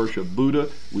temple and worship Buddha.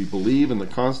 We believe in the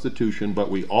Constitution,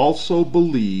 but we also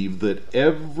believe that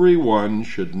everyone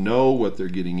should know what they're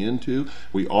getting into.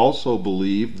 We also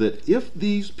believe that if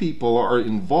these people are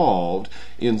involved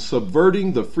in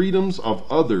subverting the freedoms of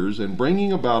others and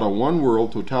bringing about a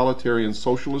one-world totalitarian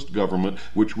socialist government,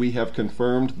 which we have confirmed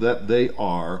that they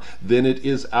are, then it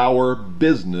is our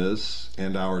business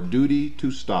and our duty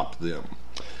to stop them.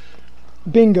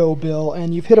 Bingo, Bill,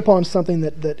 and you've hit upon something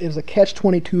that is a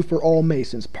catch-22 for all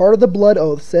Masons. Part of the blood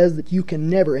oath says that you can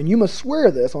never, and you must swear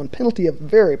this on penalty of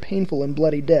very painful and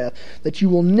bloody death, that you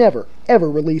will never, ever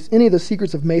release any of the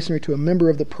secrets of Masonry to a member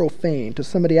of the profane, to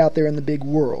somebody out there in the big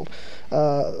world.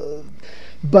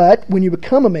 But when you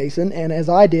become a Mason, and as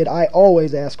I did, I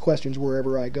always ask questions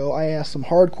wherever I go. I asked some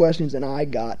hard questions, and I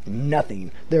got nothing.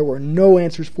 There were no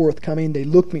answers forthcoming. They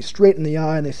looked me straight in the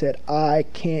eye, and they said, "I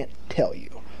can't tell you."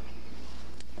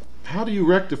 How do you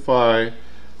rectify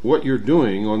what you're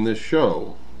doing on this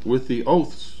show with the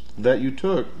oaths that you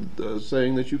took,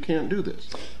 saying that you can't do this?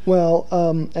 Well,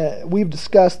 we've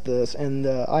discussed this, and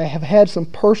I have had some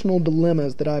personal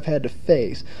dilemmas that I've had to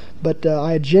face, but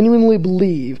I genuinely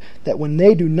believe that when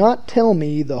they do not tell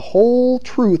me the whole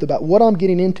truth about what I'm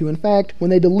getting into, in fact, when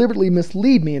they deliberately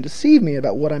mislead me and deceive me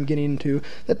about what I'm getting into,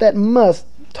 that must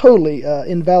totally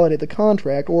invalidate the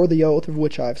contract or the oath of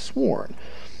which I've sworn.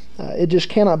 It just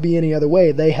cannot be any other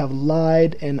way. They have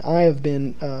lied, and I have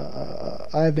been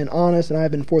honest, and I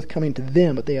have been forthcoming to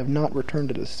them, but they have not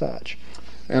returned it as such.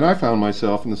 And I found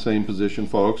myself in the same position,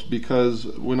 folks, because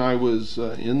when I was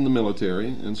in the military,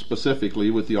 and specifically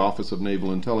with the Office of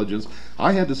Naval Intelligence,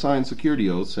 I had to sign security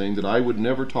oaths saying that I would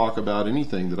never talk about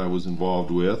anything that I was involved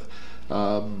with.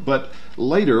 But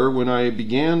later, when I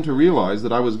began to realize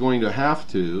that I was going to have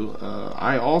to,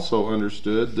 I also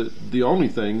understood that the only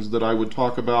things that I would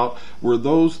talk about were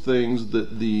those things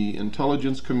that the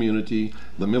intelligence community,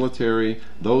 the military,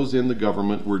 those in the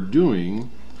government were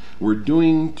doing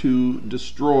to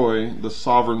destroy the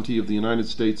sovereignty of the United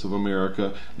States of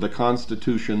America, the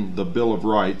Constitution, the Bill of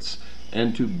Rights,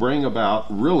 and to bring about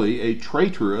really a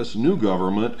traitorous new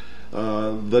government,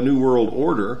 the New World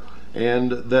Order,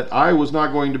 and that I was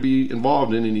not going to be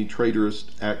involved in any traitorous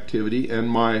activity, and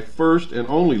my first and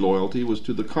only loyalty was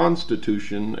to the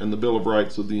Constitution and the Bill of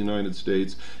Rights of the United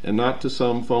States, and not to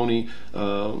some phony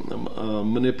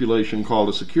manipulation called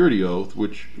a security oath,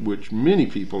 which many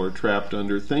people are trapped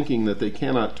under, thinking that they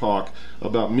cannot talk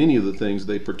about many of the things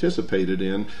they participated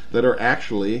in that are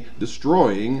actually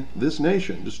destroying this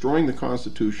nation, destroying the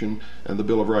Constitution and the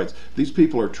Bill of Rights. These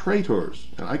people are traitors,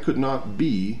 and I could not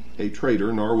be a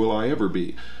traitor, nor will I ever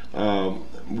be.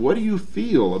 What do you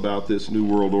feel about this New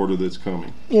World Order that's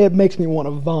coming? It makes me want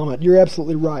to vomit. You're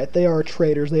absolutely right. They are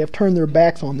traitors. They have turned their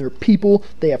backs on their people.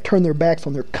 They have turned their backs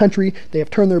on their country. They have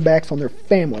turned their backs on their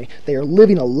family. They are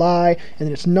living a lie,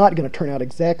 and it's not going to turn out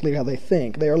exactly how they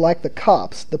think. They are like the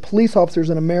cops, the police officers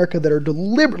in America that are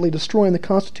deliberately destroying the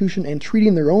Constitution and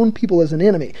treating their own people as an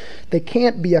enemy. They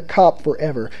can't be a cop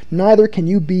forever. Neither can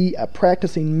you be a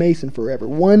practicing Mason forever.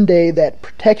 One day that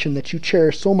protection that you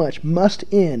cherish so much must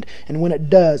end, and when it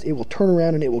does, it will turn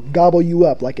around and it will gobble you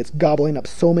up like it's gobbling up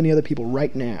so many other people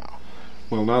right now.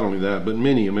 Well, not only that, but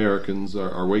many Americans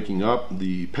are waking up.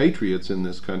 The patriots in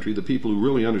this country, the people who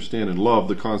really understand and love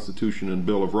the Constitution and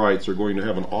Bill of Rights, are going to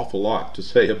have an awful lot to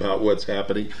say about what's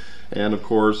happening. And of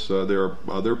course, there are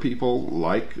other people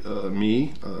like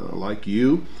me, like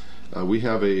you. We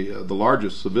have the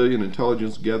largest civilian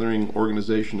intelligence gathering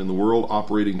organization in the world,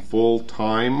 operating full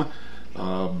time,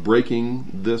 breaking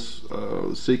this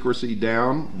secrecy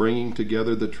down, bringing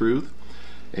together the truth.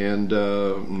 And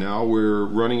now we're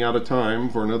running out of time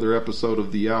for another episode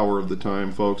of The Hour of the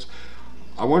Time, folks.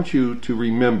 I want you to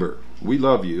remember, we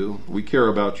love you, we care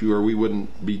about you, or we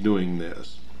wouldn't be doing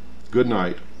this. Good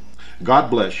night. God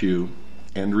bless you,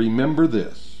 and remember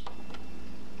this.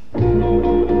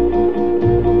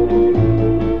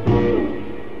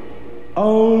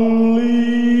 Only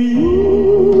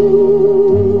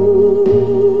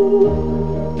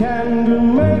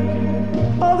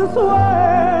this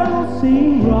world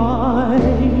seem right.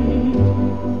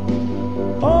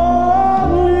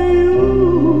 Only you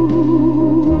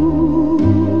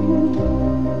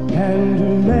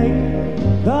can make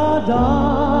the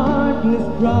darkness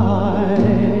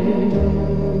bright.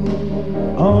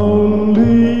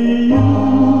 Only you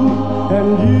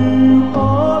and you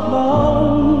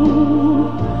alone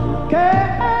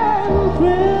can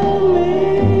thrill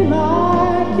me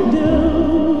like you do,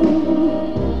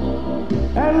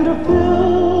 and to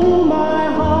fill my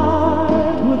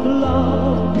heart with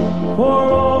love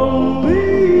for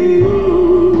only you.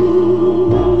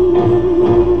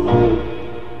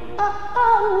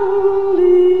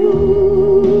 Only you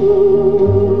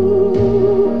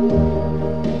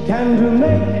can to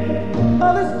make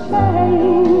this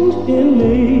change in me.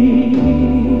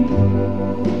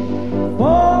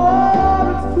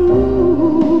 For it's true,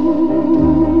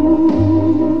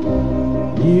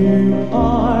 you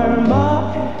are my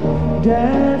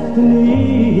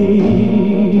destiny.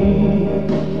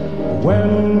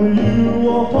 When you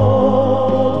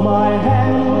hold my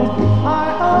hand,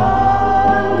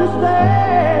 I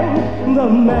understand the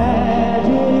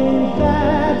magic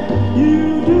that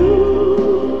you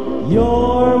do.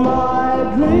 You're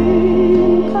my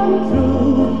dream come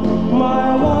true,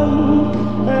 my one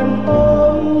and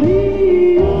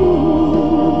only you.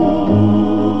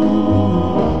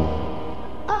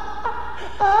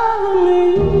 Only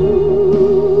you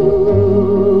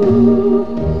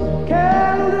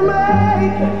can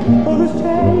make this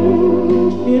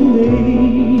change in me.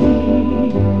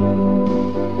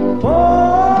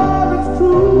 For it's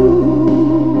true,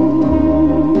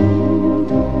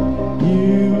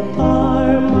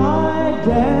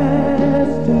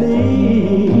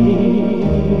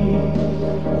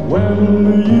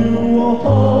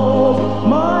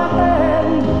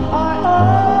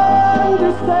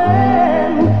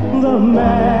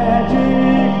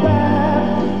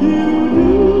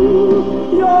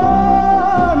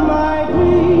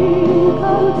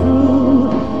 true.